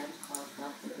 brand called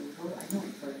Love the Google. I know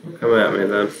I've heard of it. Come at me then.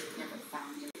 Never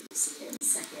found it. You see it in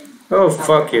second. Oh,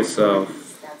 fuck yourself.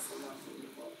 That's the Love the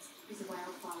Google. There's a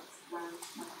wild fox,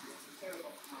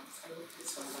 terrible fox. I looked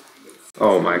this one behind it.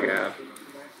 Oh my god.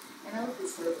 And I looked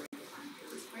this further behind it.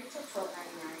 It was great till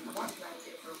 $12.99. I walked around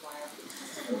it for a while.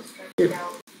 Just a little stretched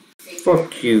out.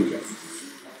 Fuck you. I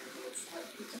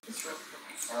picked up this rope for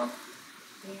myself.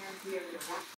 And we are going to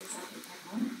wrap this up and head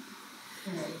home.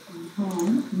 Alright, I'm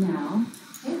home now.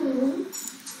 Hey, Lou.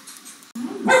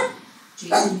 Hi.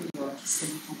 Jason, New York is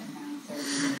going to come at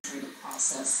 9:30 and try to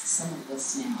process some of this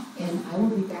now. And I will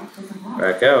be back with a vlog.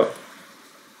 Back out.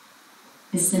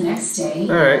 It's the next day.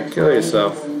 Alright, and kill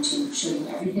yourself. I'm going to show you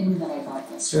everything that I bought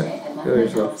yesterday. Yeah, I left kill my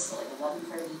yourself. house at like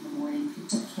 11:30 in the morning,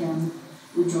 picked up Kim.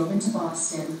 We drove into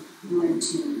Boston. We went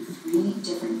to 3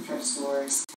 different thrift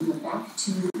stores. We went back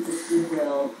to the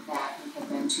Goodwill that we had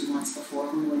been to once before.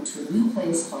 We went to a new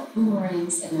place called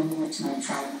Boomerangs, and then we went to my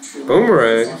tried and true.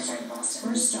 Boomerangs? outside Boston.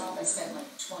 First stop, I spent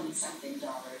like $20-something.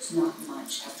 Not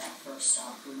much at that first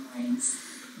stop, Boomerangs.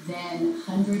 Then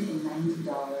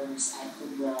 $190 at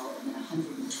Goodwill, and then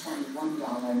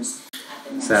 $121 at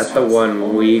the next Is that the stop.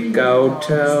 one we go $190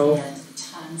 to? and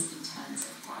tons of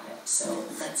product. So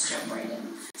let's jump right in.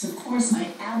 So of course, my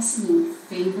absolute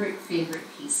favorite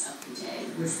piece of the day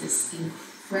was this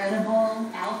incredible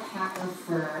alpaca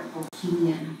fur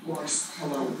bohemian horse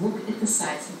pillow. Look at the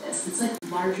size of this. It's like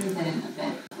larger than an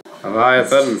event.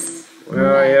 Leviathan,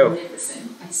 where are you?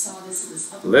 Magnificent. I saw this, it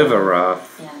was up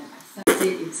Liveroth. and I felt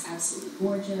it. It was absolutely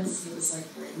gorgeous. It was like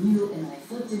brand new, and I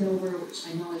flipped it over, which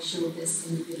I know I showed this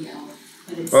in the video,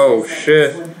 but it's Oh,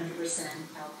 shit. 100%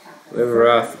 alpaca.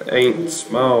 Liveroth ain't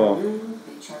small.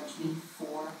 They charged me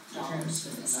 $4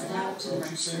 for this. I got up to the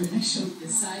register and I showed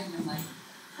this side, and I'm like,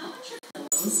 how much are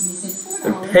pillows? And he said $4.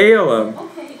 Impale him.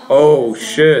 Okay. Oh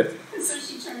shit. So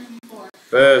she charged me $4. I was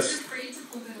This. afraid to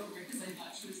flip it over because I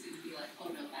thought she was going to be like, oh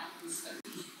no, that was $30.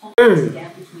 Yeah,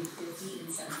 between $50 and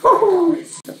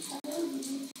 $75.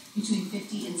 Between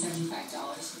 $50 and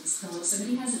 $75 for this pillow.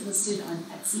 Somebody has it listed on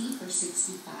Etsy for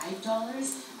 $65. I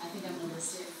think I'm gonna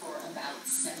list it for about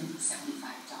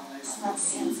 $75. That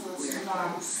seems a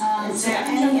little small. Is there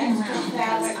any extra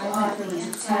fabric on the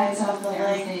insides of the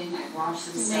leg I washed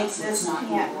to this make up, so this it's not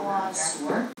pant in longer? the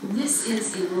store. This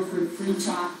is a Wilford free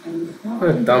top. What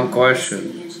a dumb question.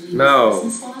 No. I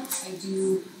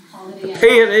do holiday.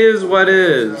 Pant is what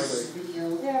is. Video.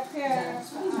 There are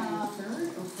pairs, Wool kind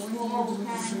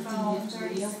foam,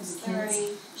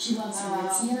 36-30. She loves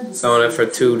Aritzia. Selling it for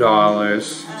 $2.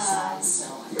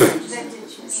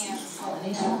 Vintage pants.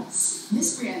 Holiday hats.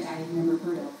 This brand I had never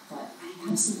heard of, but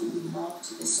I absolutely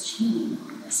loved this chain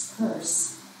on this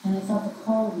purse. And I thought the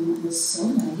quality was so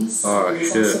nice. Oh, It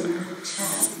was shit. also another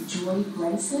tag, Joy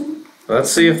Bryson.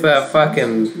 Let's see if that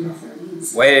fucking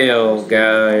whale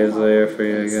guy is there for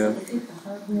you again. Look at the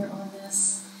hardware on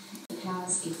this. It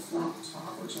has a flat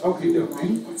top, which I Okay, really okay.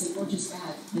 like. It's a gorgeous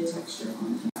add the texture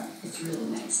on here. It's really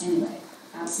nice. Anyway,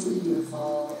 absolutely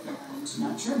beautiful, and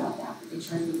not sure about that, but they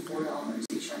charged me $4.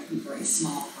 They charged me for a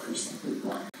small purse at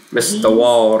Goodwill. Mr.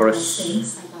 Walrus.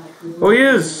 Things I got at Goodwill. Oh, he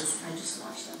is. I just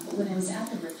washed them. But when I was at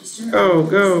the register, Go,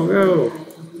 go, go. I had a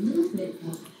little bit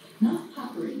of, not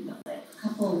puckering, but like a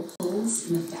couple pulls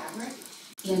in the fabric,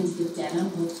 and the denim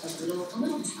looked a little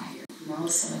tired, you know?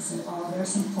 So I said, oh, there are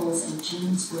some pulls, and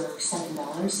jeans were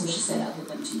 $7. So she said, I'll give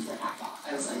them to you for half off.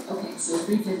 I was like, okay, so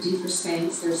 $3.50 for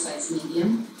Spanx. They're size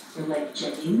medium. They're like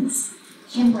jeggings.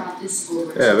 Kim brought this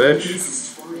over. Yeah, bitch. This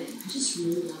is torrid. I just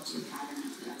really loved the pattern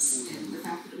of this, and the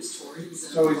fact that it was torrid was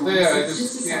So he's there, I it's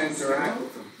just a can't size interact zero.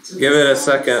 with him. So Give it's it a size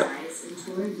second. And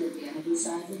torrid, they're vanity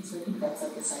sizing, so I think that's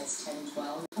like a size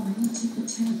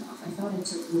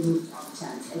to remove all the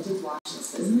tags. I did watch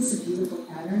this. Isn't this a beautiful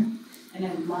pattern? And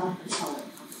I love the color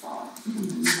for fall.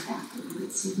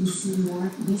 So you can see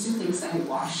more. These are things that I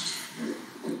washed.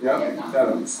 They're not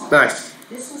really small. Nice.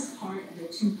 This was part of the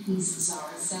two-piece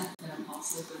Zara set that I'm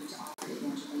also going to offer to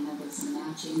Angelina. There's some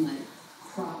matching like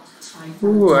cropped tie.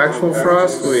 Ooh, actual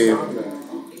frost weave. I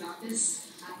got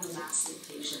this at the last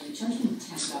location. They charged me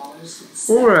 $10.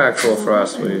 Or actual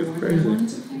frost weave. Crazy.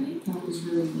 It was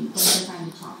really neat. But if I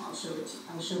find the top, I'll show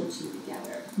it to you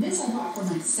together. This I bought for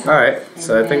myself. Alright,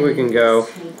 so I think we can go.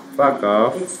 Fuck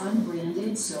off. It's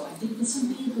unbranded, so I think this would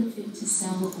be a good thing to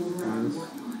sell over on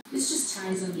whatnot. This just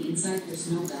ties on the inside.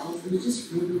 There's no belt. It was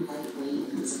just really lightweight.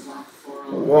 It was a black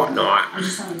floral. Whatnot. I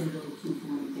just thought it would really keep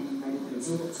one getting ready, but it was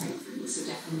a little tight for me, so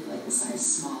definitely like a size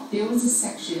small. There was a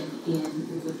section in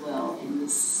the Goodwill, and the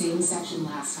same section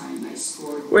last time I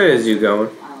scored. Where is you going?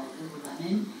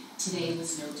 Lululemon. Today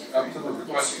was no Up to the different.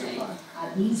 question Yesterday.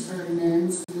 line. These are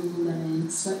men's Lululemon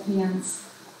sweatpants.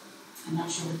 I'm not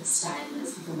sure what the style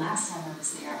is, but the last time I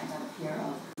was there, I got a pair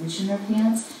of commissioner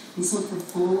pants. They sold for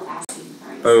full asking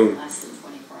price Boom. in less than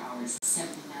 24 hours, $79.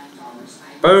 I was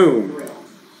Boom. thrilled.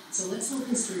 So let's hope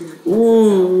history repeats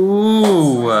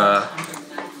Ooh. itself.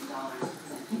 $190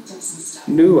 because I picked up some stuff.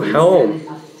 New helm.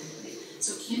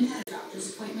 So Kim had a doctor's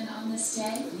appointment on this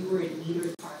day. We were in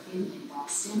metered parking in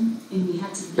Boston, and we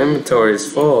had to.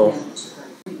 Inventory's full.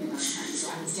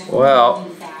 Well,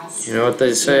 you know what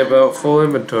they say about full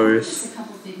inventories.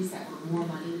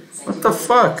 What the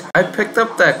fuck? I picked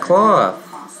up that cloth.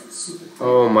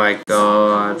 Oh my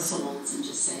god.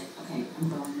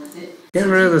 Get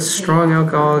rid of the strong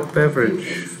alcoholic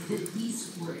beverage.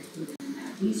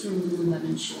 These are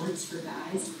Lululemon shorts for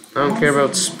guys. I don't care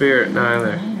about spirit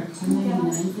neither. Which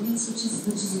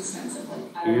is expensive.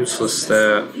 Useless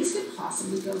stat. These could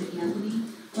possibly go to Anthony,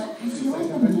 but I feel like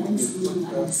the men's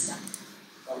Lululemon stuff.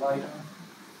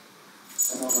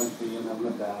 I don't like being on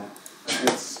the back.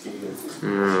 It's scared.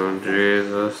 Oh,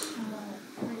 Jesus.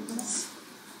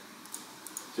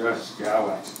 Just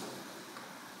go it.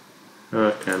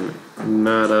 Okay,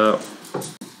 not up.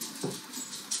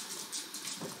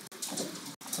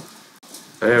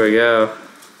 There we go.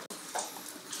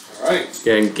 Alright.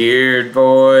 Getting geared,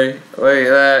 boy. Look at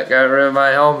that. Got rid of my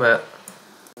helmet.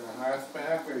 Half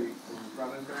back or you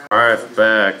running back? Alright,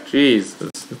 back. Jesus,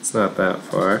 it's not that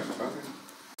far. Okay.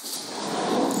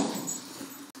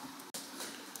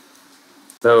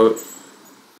 So,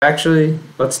 actually,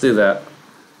 let's do that.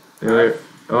 The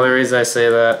only reason I say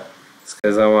that is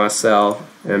because I want to sell,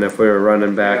 and if we were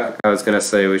running back, I was going to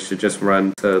say we should just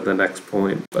run to the next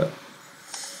point, but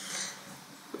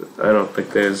I don't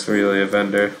think there's really a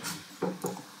vendor.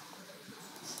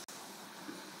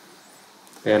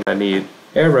 And I need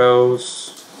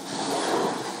arrows.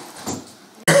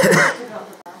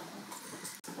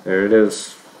 There it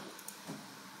is.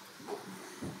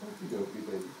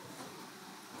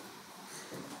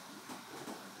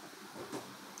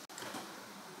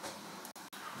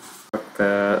 Fuck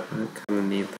that. I kinda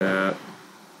need that.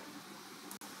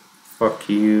 Fuck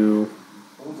you.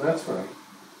 Oh, that's right.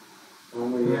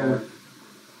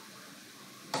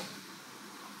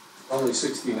 Only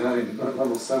 69, not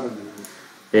level 70.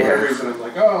 For Yeah. some reason I'm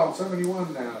like, oh, I'm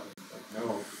 71 now. Like,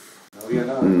 no. No, you're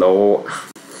not. No.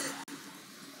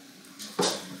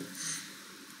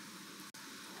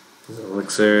 These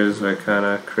elixirs are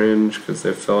kinda cringe because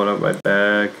they're filling up my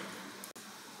bag.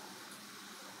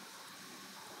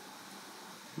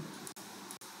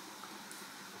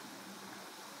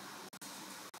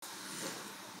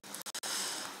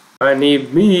 I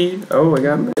need meat. Oh, I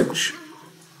got Mitch.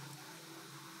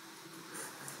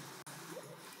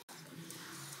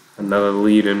 Another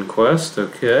lead-in quest,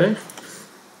 okay.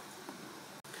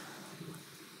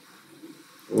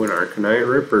 Oh, an Arcanite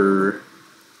Ripper.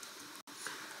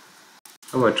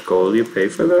 How much gold do you pay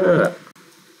for that?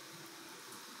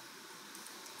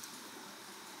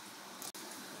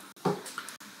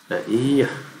 Yeah.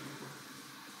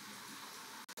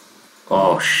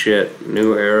 Oh shit,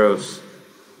 new arrows.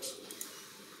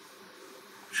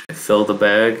 Should I fill the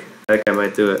bag? I think I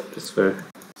might do it just for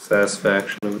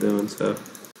satisfaction of doing so.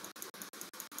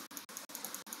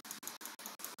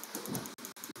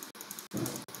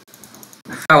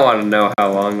 I want to know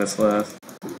how long this lasts.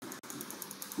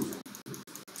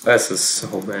 This is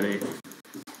so many. I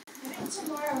think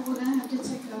tomorrow we're gonna have to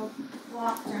take a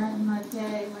walk during the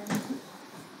day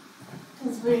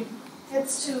because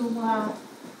it's too dark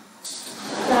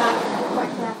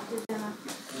quite after dinner.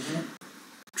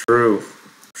 True.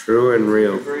 True and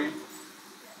real. Agree?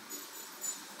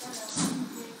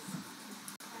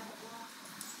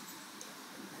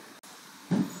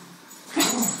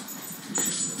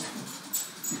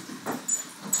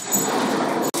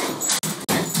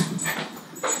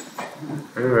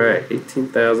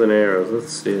 18,000 arrows.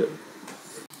 Let's see it.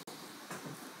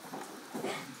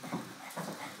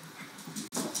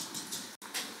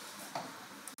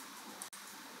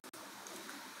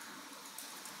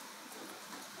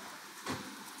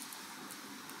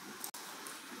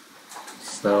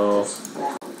 So,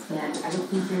 and I don't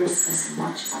think there's as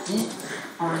much of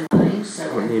it online. So I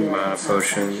don't need mana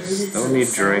potions. I don't need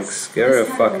drinks. Get rid of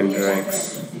fucking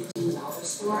drinks.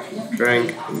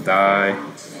 Drink and die.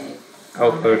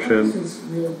 Health potion.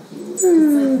 It's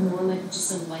like more like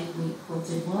just a lightweight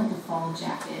quilted, more like a fall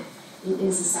jacket. It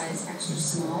is a size extra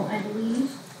small, I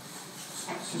believe.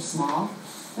 Extra small.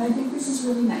 But I think this is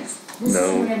really nice. This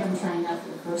is the brand I'm trying out for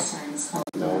the first time. It's called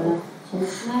Cold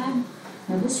Lab.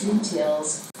 Now this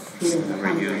retails in the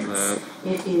hundreds.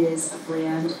 It is a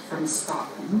brand from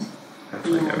Scotland.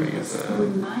 Definitely never use It that.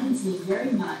 reminds me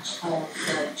very much of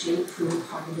the J. Crew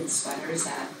cardigan sweaters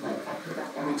that like I pick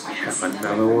up every time I see them.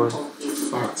 Another one?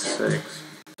 Fuck's Sakes.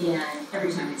 And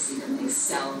every time I see them, I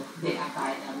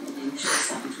buy them, and they usually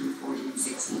sell between $40 and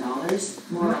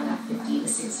 $60, more on that $50 to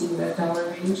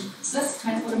 $60 range. So that's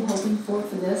kind of what I'm hoping for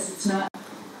this. It's not,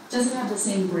 doesn't have the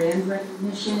same brand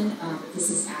recognition, but this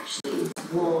is actually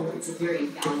wool. It's a very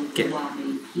valuable,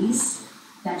 well-made piece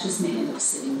that just may end up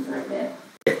sitting for a bit.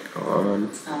 Get gone.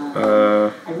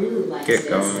 I really like Get this.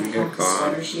 gone, And I get have the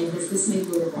sweater gone. shade. This may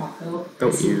go to Rocco.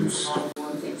 Don't This use. is a lot of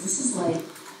warm things. This is like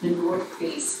the North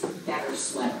Face better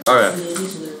sweater. Oh, yeah. It's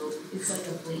navy blue. It's like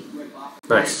a blatant rip-off, in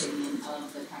Nice. my opinion,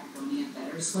 of the Patagonia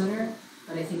better sweater.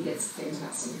 But I think it's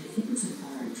fantastic. I think it's a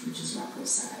large, which is Rocco's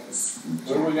size.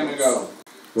 Where are we gonna go?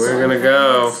 We're gonna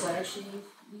go. Sweater shade,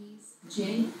 please.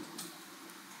 Jay?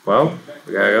 Well,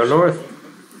 we gotta go north.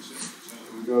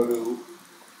 We go to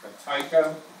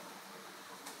Atika?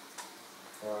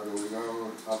 Or do we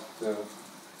go up to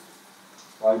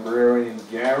Librarian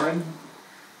Garen?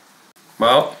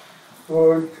 Well,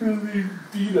 Or to the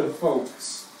Beta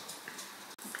folks?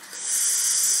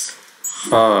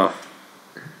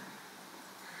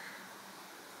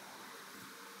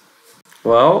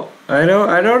 well, I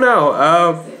don't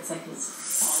know. It's like his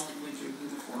fall and winter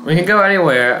uniform. We can go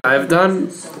anywhere. I've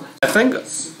done, I think,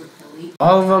 Super pilly.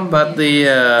 all of them but the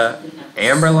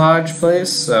Amber Lodge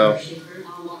place. So,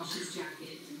 I'll wash his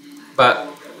jacket and then But- I go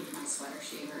over it with my sweater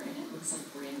shaver and it looks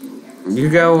like brand new every you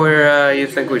go where you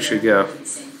think we should go.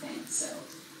 Same thing, so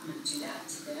I'm gonna do that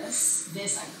to this.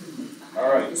 This I couldn't leave behind.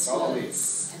 Alright, This follow me.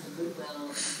 was at the Goodwill,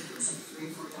 I think it was like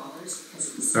 $3 or $4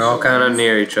 because it's. They're all kind of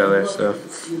near each other, so.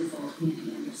 It's beautiful,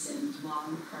 Handy Anderson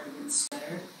long cardigan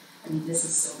sweater. I mean, this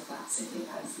is so classic. It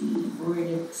has the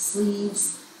embroidered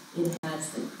sleeves. It has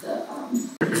the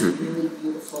really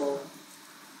beautiful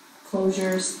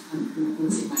closures. I'm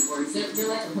losing my words. They're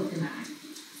like a hook and eye.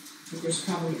 But there's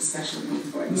probably a special name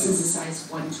for it. This is a size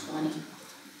 120,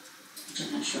 which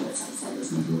I'm not sure what size that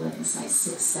is. Maybe like a size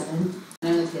 6, 7. And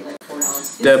I only paid like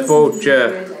 $4. Double This is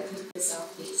check. the I picked this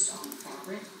up based on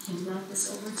fabric. Kim brought this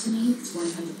over to me. It's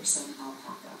 100%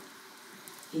 alpaca.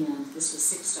 And this was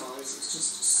 $6. It's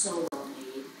just so well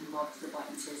made. I loved the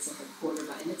buttons here. It's like a quarter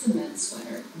button. It's a men's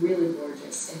sweater. Really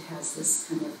gorgeous. It has this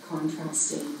kind of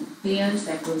contrasting band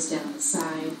that goes down the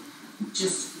side.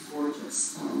 Just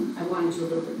gorgeous. I want to do a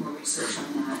little bit more research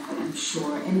on that, but I'm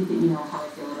sure anything, you know how I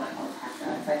feel about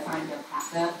alpaca. If I find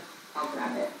alpaca, I'll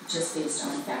grab it, just based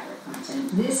on fabric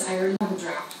content. This I already have a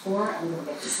draft for. I'm going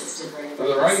to get this listed right away.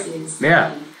 Is it right? This is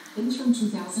Yeah. things from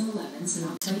 2011, so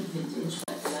not quite vintage,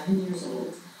 but 11 years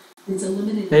old. It's a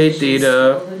limited Hey, edition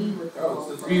Dita. stability with Oh, it's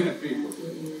the fur. Beta people.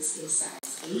 It is a size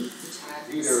 8. The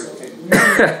tag Dita is are still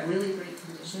taking- really great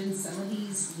condition. Some of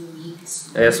these unique.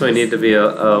 I guess we need to be a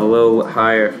little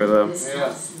higher for them. This Yeah.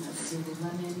 has, you know, the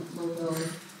lemon logo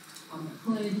on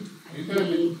the hood. I You gotta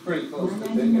be paid pretty close to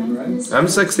 $1.99 thinking, for right? this. I'm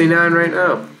 69 right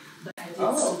now. But I did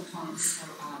Oh. see comps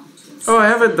between Oh, I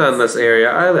haven't done this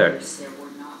area either. There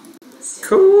were not many listed. There's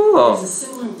Cool. a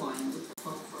similar one with the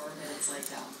faux fur that it's like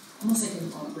almost like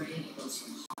an ombre, and it goes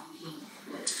from hot pink,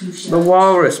 like fuchsia, The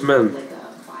Walrus Man. like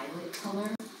a violet color.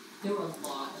 There were a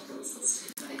lot of those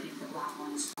listed, but I think the black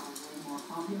one is probably more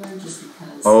popular just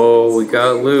because. Oh, we it's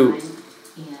got more loot.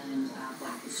 fine, and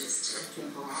black is just a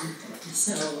drink along with it.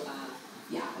 So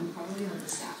yeah, I'm probably on the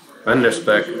staff for Under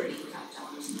spec.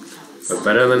 $85 But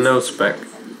better than no spec.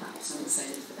 So I'm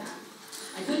excited for that.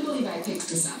 I couldn't believe I picked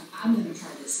this up. I'm gonna try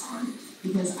this on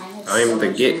because I have I'm so the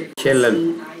much get work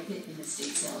killing. I hit an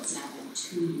estate sale. It's now been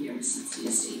 2 years since the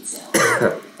estate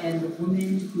sale. And the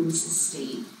woman whose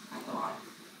estate I bought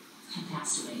had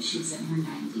passed away. She was in her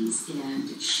 90s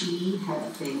and she had a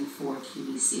thing for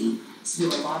QVC. So there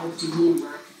were a lot of Dooney and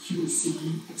Burke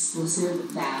QVC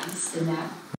exclusive bags in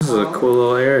that. This is a cool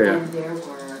little area. And there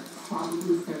were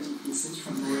probably 30 people usage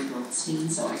from Lori Goldstein,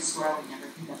 so I swore I would never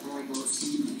pick up Lori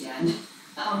Goldstein again.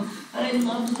 But I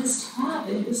loved this top,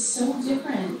 and it was so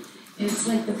different. It's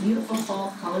like the beautiful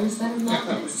fall colors that I love.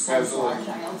 And it's a size large.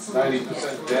 I also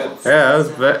 90% dead. Yeah, that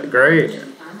was great.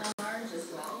 I'm not large as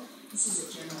well. This is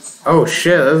a generous. Oh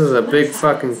shit, this is a big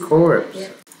fucking corpse.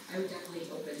 I would definitely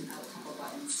open out a couple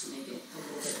buttons to make it a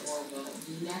little bit more of a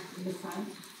V-neck in the front.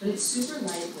 But it's super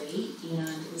lightweight,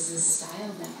 and it was a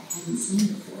style that I hadn't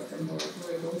seen before from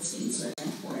Lori Goldstein, so I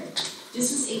went for it. This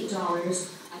was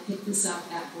 $8. I picked this up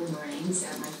at Boomerangs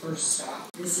at my first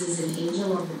stop. This is an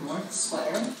Angel of the North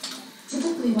sweater.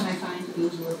 Typically when I find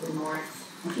Angel of the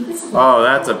North, I think it's like Oh,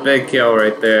 that's a big kill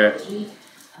right there.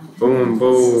 Boom,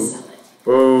 boom,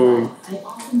 boom. I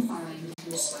often find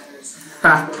your sweaters.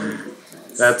 Ha!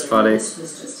 That's funny. This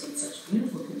was just in such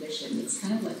beautiful condition. It's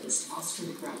kind of like this Oscar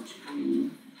the Grouch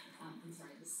green. I'm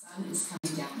sorry, the sun is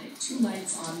coming down. I have 2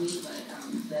 lights on me,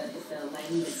 but the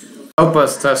lighting is a little. Help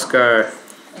us, Tuskar.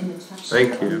 And the texture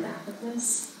Thank on you. the back of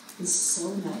this is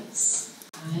so nice.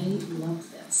 I love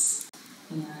this.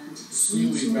 And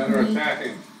sleeves Seaweed were better great.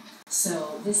 attacking.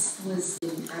 So this was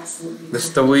an absolutely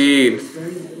Mr. Weed.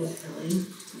 very little filling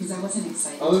because I wasn't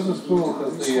excited. Oh, this is cool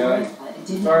because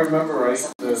the, if I remember right,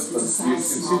 you can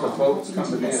see the boats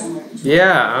coming in.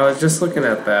 Yeah, I was just looking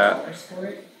at that.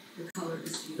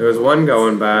 There was one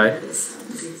going by. This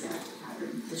exact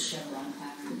pattern, the chevron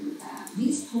pattern.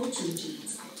 These poultry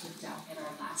jeans I picked out at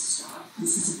our last stop.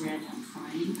 This is a brand I'm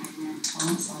trying. I ran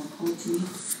comps on poultry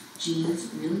jeans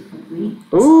really quickly.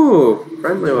 Ooh,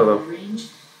 friendly with them. Range.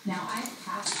 Now I've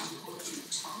passed on poultry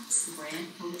tops, the brand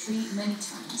poultry, many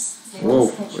times. They Whoa,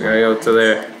 always catch we my gotta go eye, to so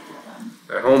their I get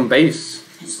them. home base.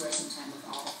 I swear sometime with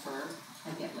all fur,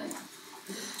 I get like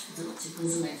little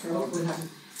tickles in my throat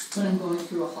when I'm going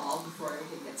through a hall before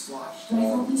everything gets washed. But I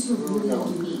thought these were really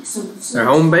unique. So Their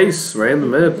home base, right in the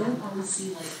you mid. don't always see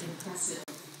like impressive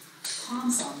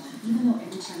comps on them, even though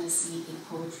every time I see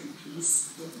a poetry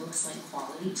piece, it looks like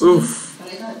quality to me. Oof.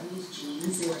 But I got these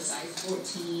jeans, they were size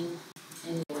 14,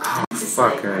 and they were just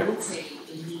fuck like, her. I would say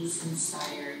 80s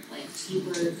inspired, like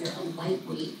tapered, they're a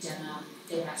lightweight denim,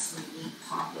 they have some neat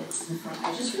pockets in the front.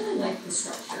 I just really like the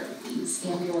structure of these,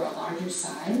 and they were a larger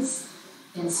size,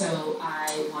 and so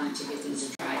I wanted to give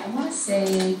these a try. I want to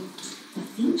say, I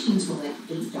think jeans were like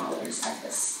 $8 at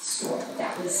this store, but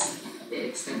that was a bit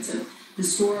expensive. The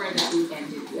store that we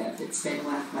ended with, it's been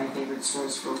one of my favorite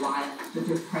stores for a while, but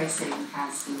their pricing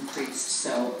has increased,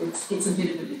 so it's a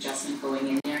bit of an adjustment going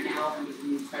in there now under the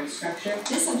new price structure.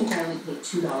 This I think I only paid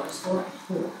 $2 for. I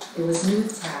hope it was new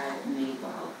tag made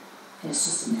well, and it's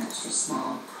just an extra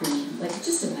small cream, like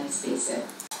just a nice basic.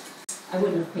 I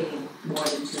wouldn't have paid more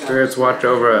than $2. Spirits watch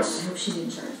over us. I hope she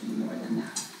didn't charge me more than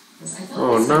that, because I felt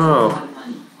Oh, like I spent no. a lot of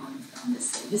money on this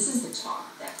thing. This is the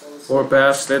top that goes. Poor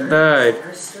bastard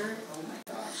died. Skirt. Oh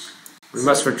my gosh. We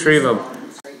must retrieve him.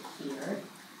 Right here.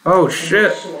 Oh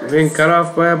shit, we're being cut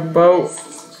off by a boat. This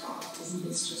is the top. Isn't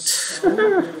this just so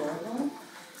adorable?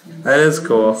 That is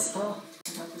cool. Oh, I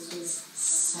thought this was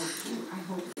so cute. I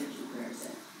hope Angie wears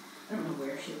it. I don't know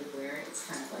where she would wear it. It's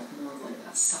kind of like more of like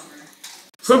a summer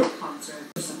concert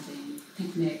or something,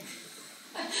 picnic.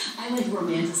 I like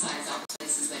romanticize all the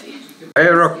places that Angie could Hey,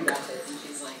 wear Rook. cute outfits, and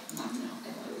she's like, no, I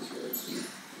thought it was really cute.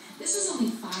 This was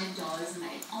only $5, and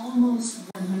I almost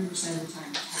 100% of the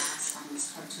time pass on these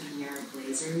cartonier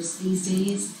blazers these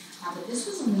days. But this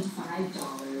was only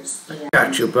 $5. And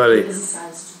Got you, buddy. it was a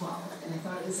size 12, and I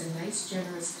thought it was a nice,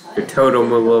 generous cut. Your totem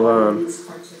will live on. These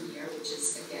cartonier, which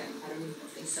is, again, I don't even know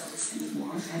if they sell this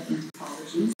anymore at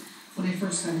Anthropology. When I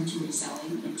first got into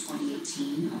reselling in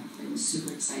 2018, I was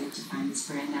super excited to find this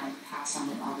brand. Now I pass on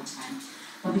it all the time.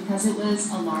 But because it was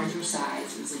a larger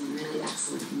size, it was in really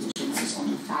excellent condition. It was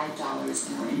only $5,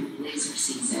 and we're in blazer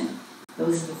season.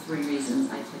 Those are the 3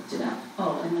 reasons I picked it up.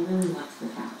 Oh, and I really loved the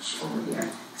patch over here.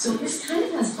 So this kind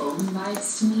of has Bowden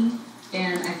vibes to me,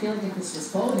 and I feel like if this was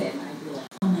Bowden, I'd be like,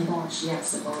 oh my gosh,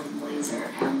 yes, a Bowden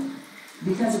blazer.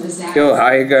 Because it was that. Yo,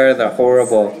 Iger the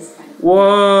horrible.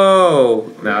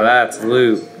 Whoa! Now that's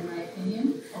loot. In my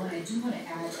opinion. Oh, and I do want to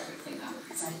add everything up.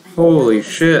 I Holy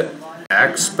shit.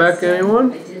 X-Spec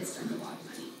anyone? I did spend a lot of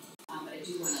money, but I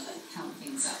do want to like count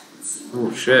things up and see.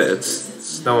 Oh shit, it's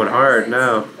snowing hard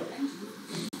now.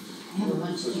 I have a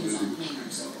bunch of things on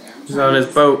hangers over there. He's on his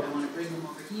boat. I want to bring them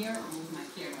over here or move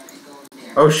my camera and go over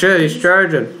there. Oh shit, he's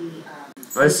charging.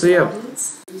 I see him.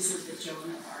 These are the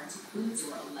Jonah Arctic boots. They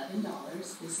were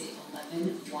 $11. They say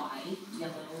 11Y.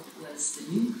 Yellow was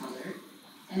the new color,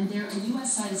 and they're a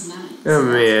US size 9.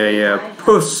 Come here, you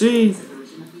pussy.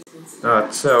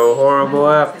 Not so horrible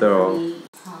after all.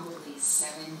 Probably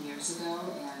 7 years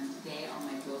ago, and they are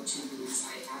my go-to boots.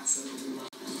 I absolutely love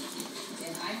them.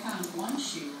 And I found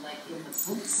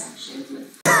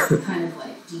kind of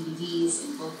like DVDs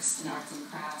and books and arts and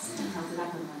crafts, and I held it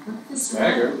up and I'm like, look at this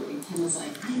Dagger. road. And Kim was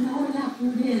like, I know where that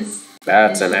road is.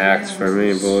 That's an axe for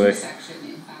me, boy. Section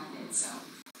and found it, so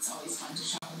it's always fun to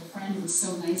shop with a friend. It was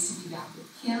so nice to be back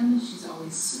with Kim. She's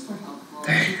always super helpful.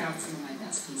 She found some of my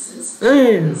best pieces.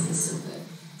 Damn. This is so good.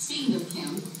 Speaking of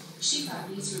Kim, she thought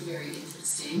these were very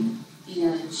interesting,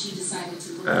 and she decided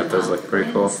to look That does look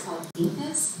pretty cool. It's called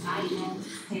Incas,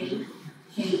 INKAS.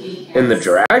 In the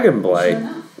Dragon Blight.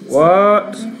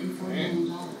 What?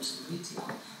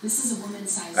 This is a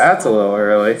woman's size. That's a little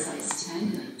early. Size 10,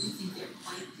 and I do think they're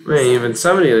quite I ain't even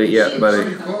somebody yet,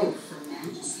 buddy. for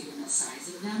men, just given the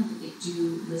size of them, but they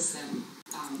do list them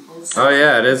both Oh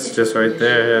yeah, it is just right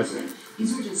there, yeah.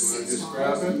 These were just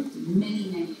 $6.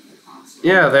 Many of the comps.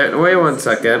 Yeah, there, wait 1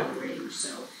 second. So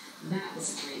that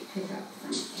was a great pickup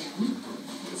from Kim.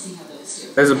 Let's see how those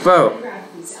do. There's a boat. I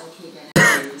grabbed these LK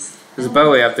Benedict's. There's a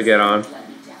boat we have to get on. Let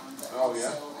me down, but Oh, yeah?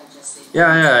 also I just think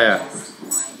Yeah.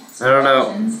 that's I don't know.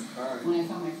 Alright. when I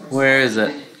found my first Where is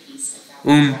it? piece, I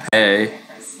found Unpay.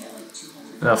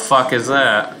 The fuck is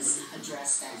that? Is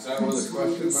that where the question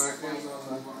mark is on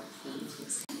that?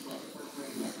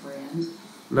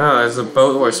 No, there's a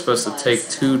boat we're supposed to take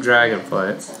to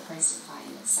Dragonflight.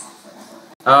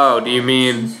 Oh, do you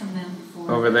mean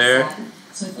over there?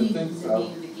 So I think the name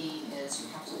of the game is you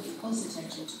have to pay close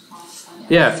attention to costs on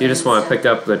Yeah, if you just want to pick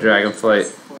up the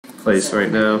Dragonflight place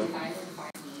right now.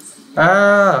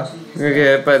 Ah, we're gonna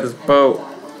get hit by this boat.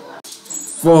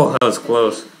 Whoa, that was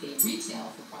close. retail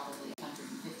for probably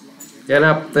 150, 100. Get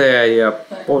up there, you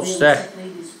bullshit.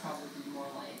 Ladies probably more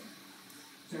like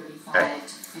 $35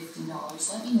 to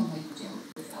 $50. Let me know how you do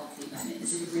with LK Bennett.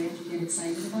 Is it a brand you get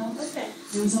excited about? Okay.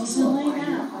 There was also a Like line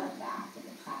that. on the back with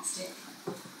a plastic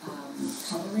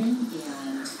coloring,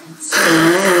 and I'm so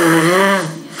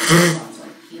I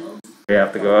peeled We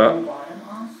have to go the up. bottom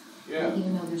off. Yeah.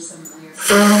 Even though there's some weird.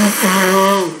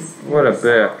 What a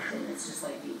bitch. It's just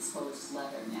like the exposed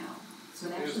leather now. So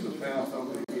it Here's actually the makes it path a over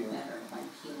little here. bit better by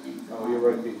peeling the Oh, you're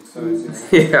right, the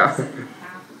size. Yeah.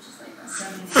 half, which is like a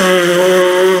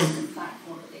 7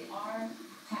 platform. They are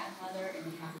patent leather, and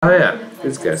they have Oh, yeah. a bit of, like,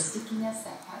 It's good. that stickiness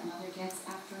that patent leather gets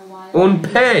after a while.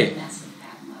 Unpay. Mess with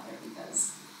patent leather because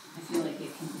I feel like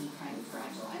it can be kind of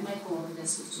fragile. I might go over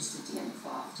this with just a damp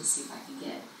cloth to see if I can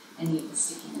get any of the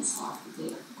stickiness off. But they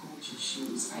are gorgeous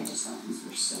shoes. I just thought these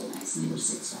were so nice, and they were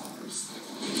 $6.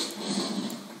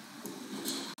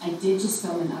 I did just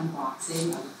film an unboxing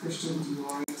of a Christian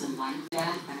Dior Delight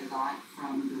bag that I got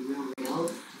from the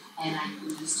Real, and I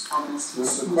used almost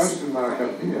There's a question mark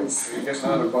up here. Are you getting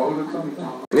on a boat or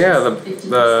something? Yeah,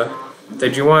 the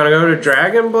did you want to go to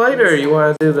Dragonblight or you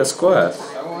want to do this quest?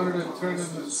 I wanted to turn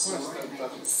into this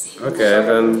quest. Okay,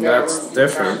 then that's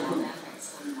different.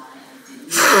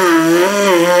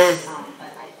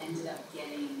 But I ended up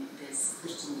getting this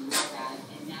Christian Dior bag,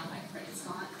 and now my credit's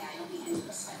gone. I only ended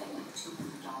up spending like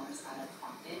 $200 out of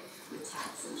pocket with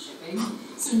tax and shipping.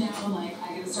 So now I'm like,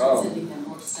 I gotta start sending them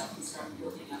more stuff and start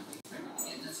building up my credit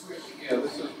again. That's where Yeah,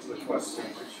 this is the quest.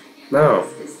 No.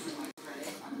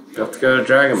 You have to go to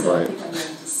Dragonblight.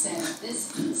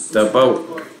 The boat.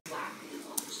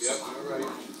 Yep, you're right.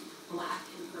 Black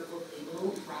and purple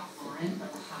label, Ralph Lauren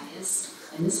are the highest,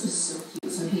 and this was so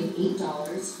cute. So I paid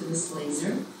 $8 for this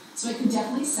blazer. So I could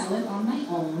definitely sell it on my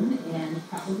own and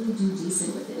probably do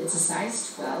decent with it. It's a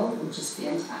size 12, which is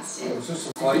fantastic. Is this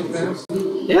a flight mask?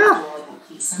 Really Yeah. adorable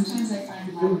piece. Sometimes I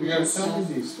find Dude, you gotta stuff, sell me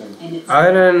these things. and it's I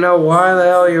didn't know why the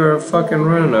hell you were fucking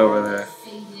running over there.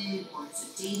 faded or it's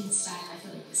a dated style. I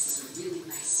feel like this is a really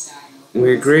nice style.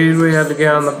 We agreed we had to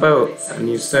get on the boat, and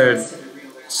you started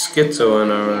schizoing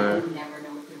over there. I never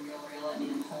know with the real. I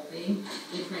mean, I'm hoping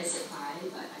they price it high,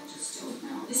 but I just don't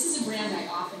know. This is a brand I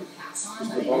often pass on,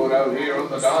 but The boat out here on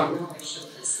the dock. I showed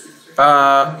this in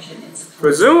the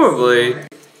Presumably,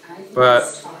 but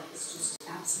it's just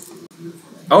absolutely beautiful.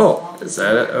 oh, is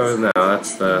that it? Oh no,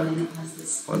 that's the And then it has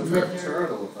this one for.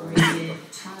 Turtle. braided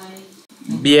tie.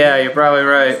 Yeah, you're probably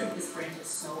right. This brand is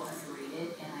so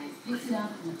underrated, and I've picked it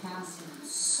up in the past, and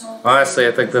it's so. Honestly,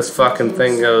 I think this fucking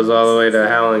thing goes all the way to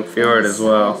Howling Fjord as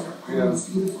well. Always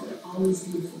beautiful. They're always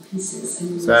beautiful pieces.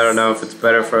 And So I don't know if it's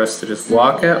better for us to just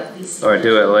walk it or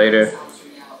do it later.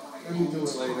 Let me do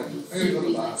it later. There you go,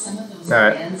 the box.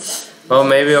 Alright. Well,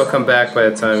 maybe it'll come back by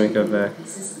the time we go back.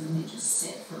 Pieces, and then they just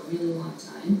sit for a really long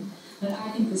time. But I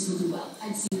think this will do well.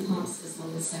 I've seen comps as low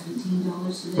as $17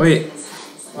 for this. Wait. and as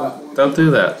high as like Don't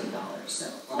do that. $50.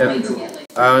 So I'll wait to get like.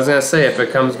 I was gonna say, if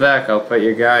it comes back, I'll put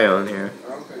your guy on here.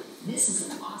 Okay. This is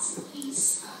an awesome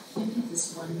piece. Kim had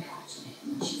this one patch in it,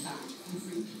 and she found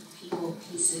different people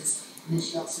pieces, and then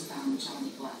she also found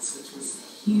Johnny Was, which was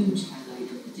a huge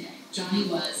highlight of the day. Johnny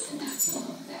Was and that team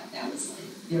of them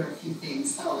there are a few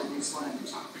things, oh, and there's one other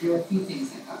talk. There are a few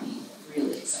things that got me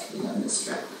really excited about this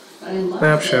trip. But I love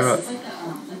Snapshot. this.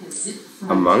 It's like a zip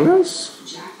front Among Us?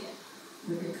 jacket,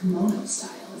 like a kimono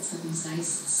style. It's got these nice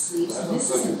sleeves. So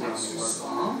this is an extra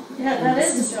small. Yeah, that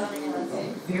is a Johnny one. Okay,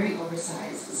 very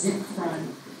oversized zip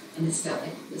front, and it's got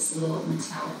like this little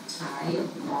metallic tie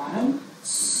at the bottom.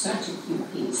 Such a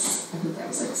cute piece. I think that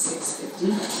was like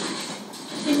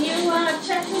 $6.50. Can you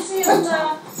check to see if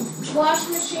the wash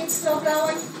machine's still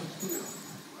going?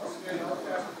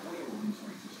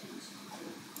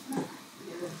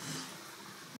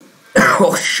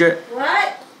 Oh shit.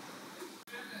 What?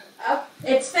 Oh,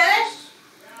 it's finished?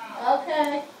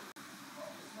 Okay.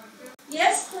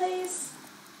 Yes, please.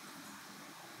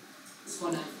 It's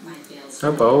one of my fails.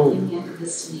 Hello. When he handed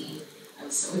this to me, I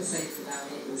was so excited about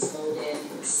it. It was loaded.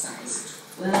 It was size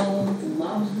 12.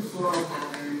 Loved the floral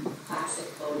pattern. Classic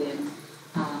Odin.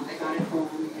 I got it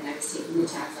home and I was taking the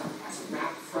tags off. It has a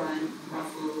wrap front,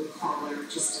 ruffle, collar,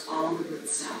 just all the good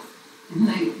stuff. And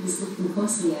then I was looking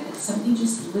closely at it. Somebody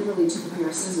just literally took a pair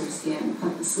of scissors and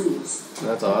cut the sleeves.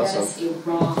 That's That awesome. is a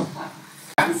raw cut.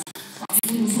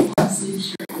 It was a long sleeve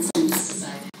shirt, so I just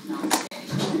decided not to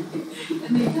pay.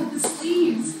 And they cut the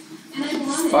sleeves. And I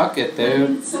wanted it. Fuck it,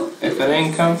 dude. So If it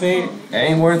ain't comfy, it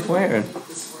ain't worth wearing.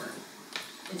 this work.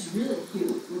 It's really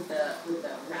cute with the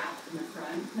wrap in the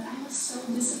front, but I was so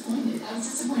disappointed. I was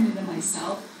disappointed in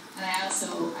myself, and I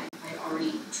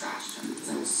already trashed them because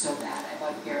I was so bad. I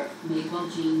bought a pair of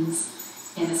Madewell jeans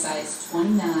in a size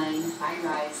 29, high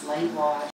rise, light wash.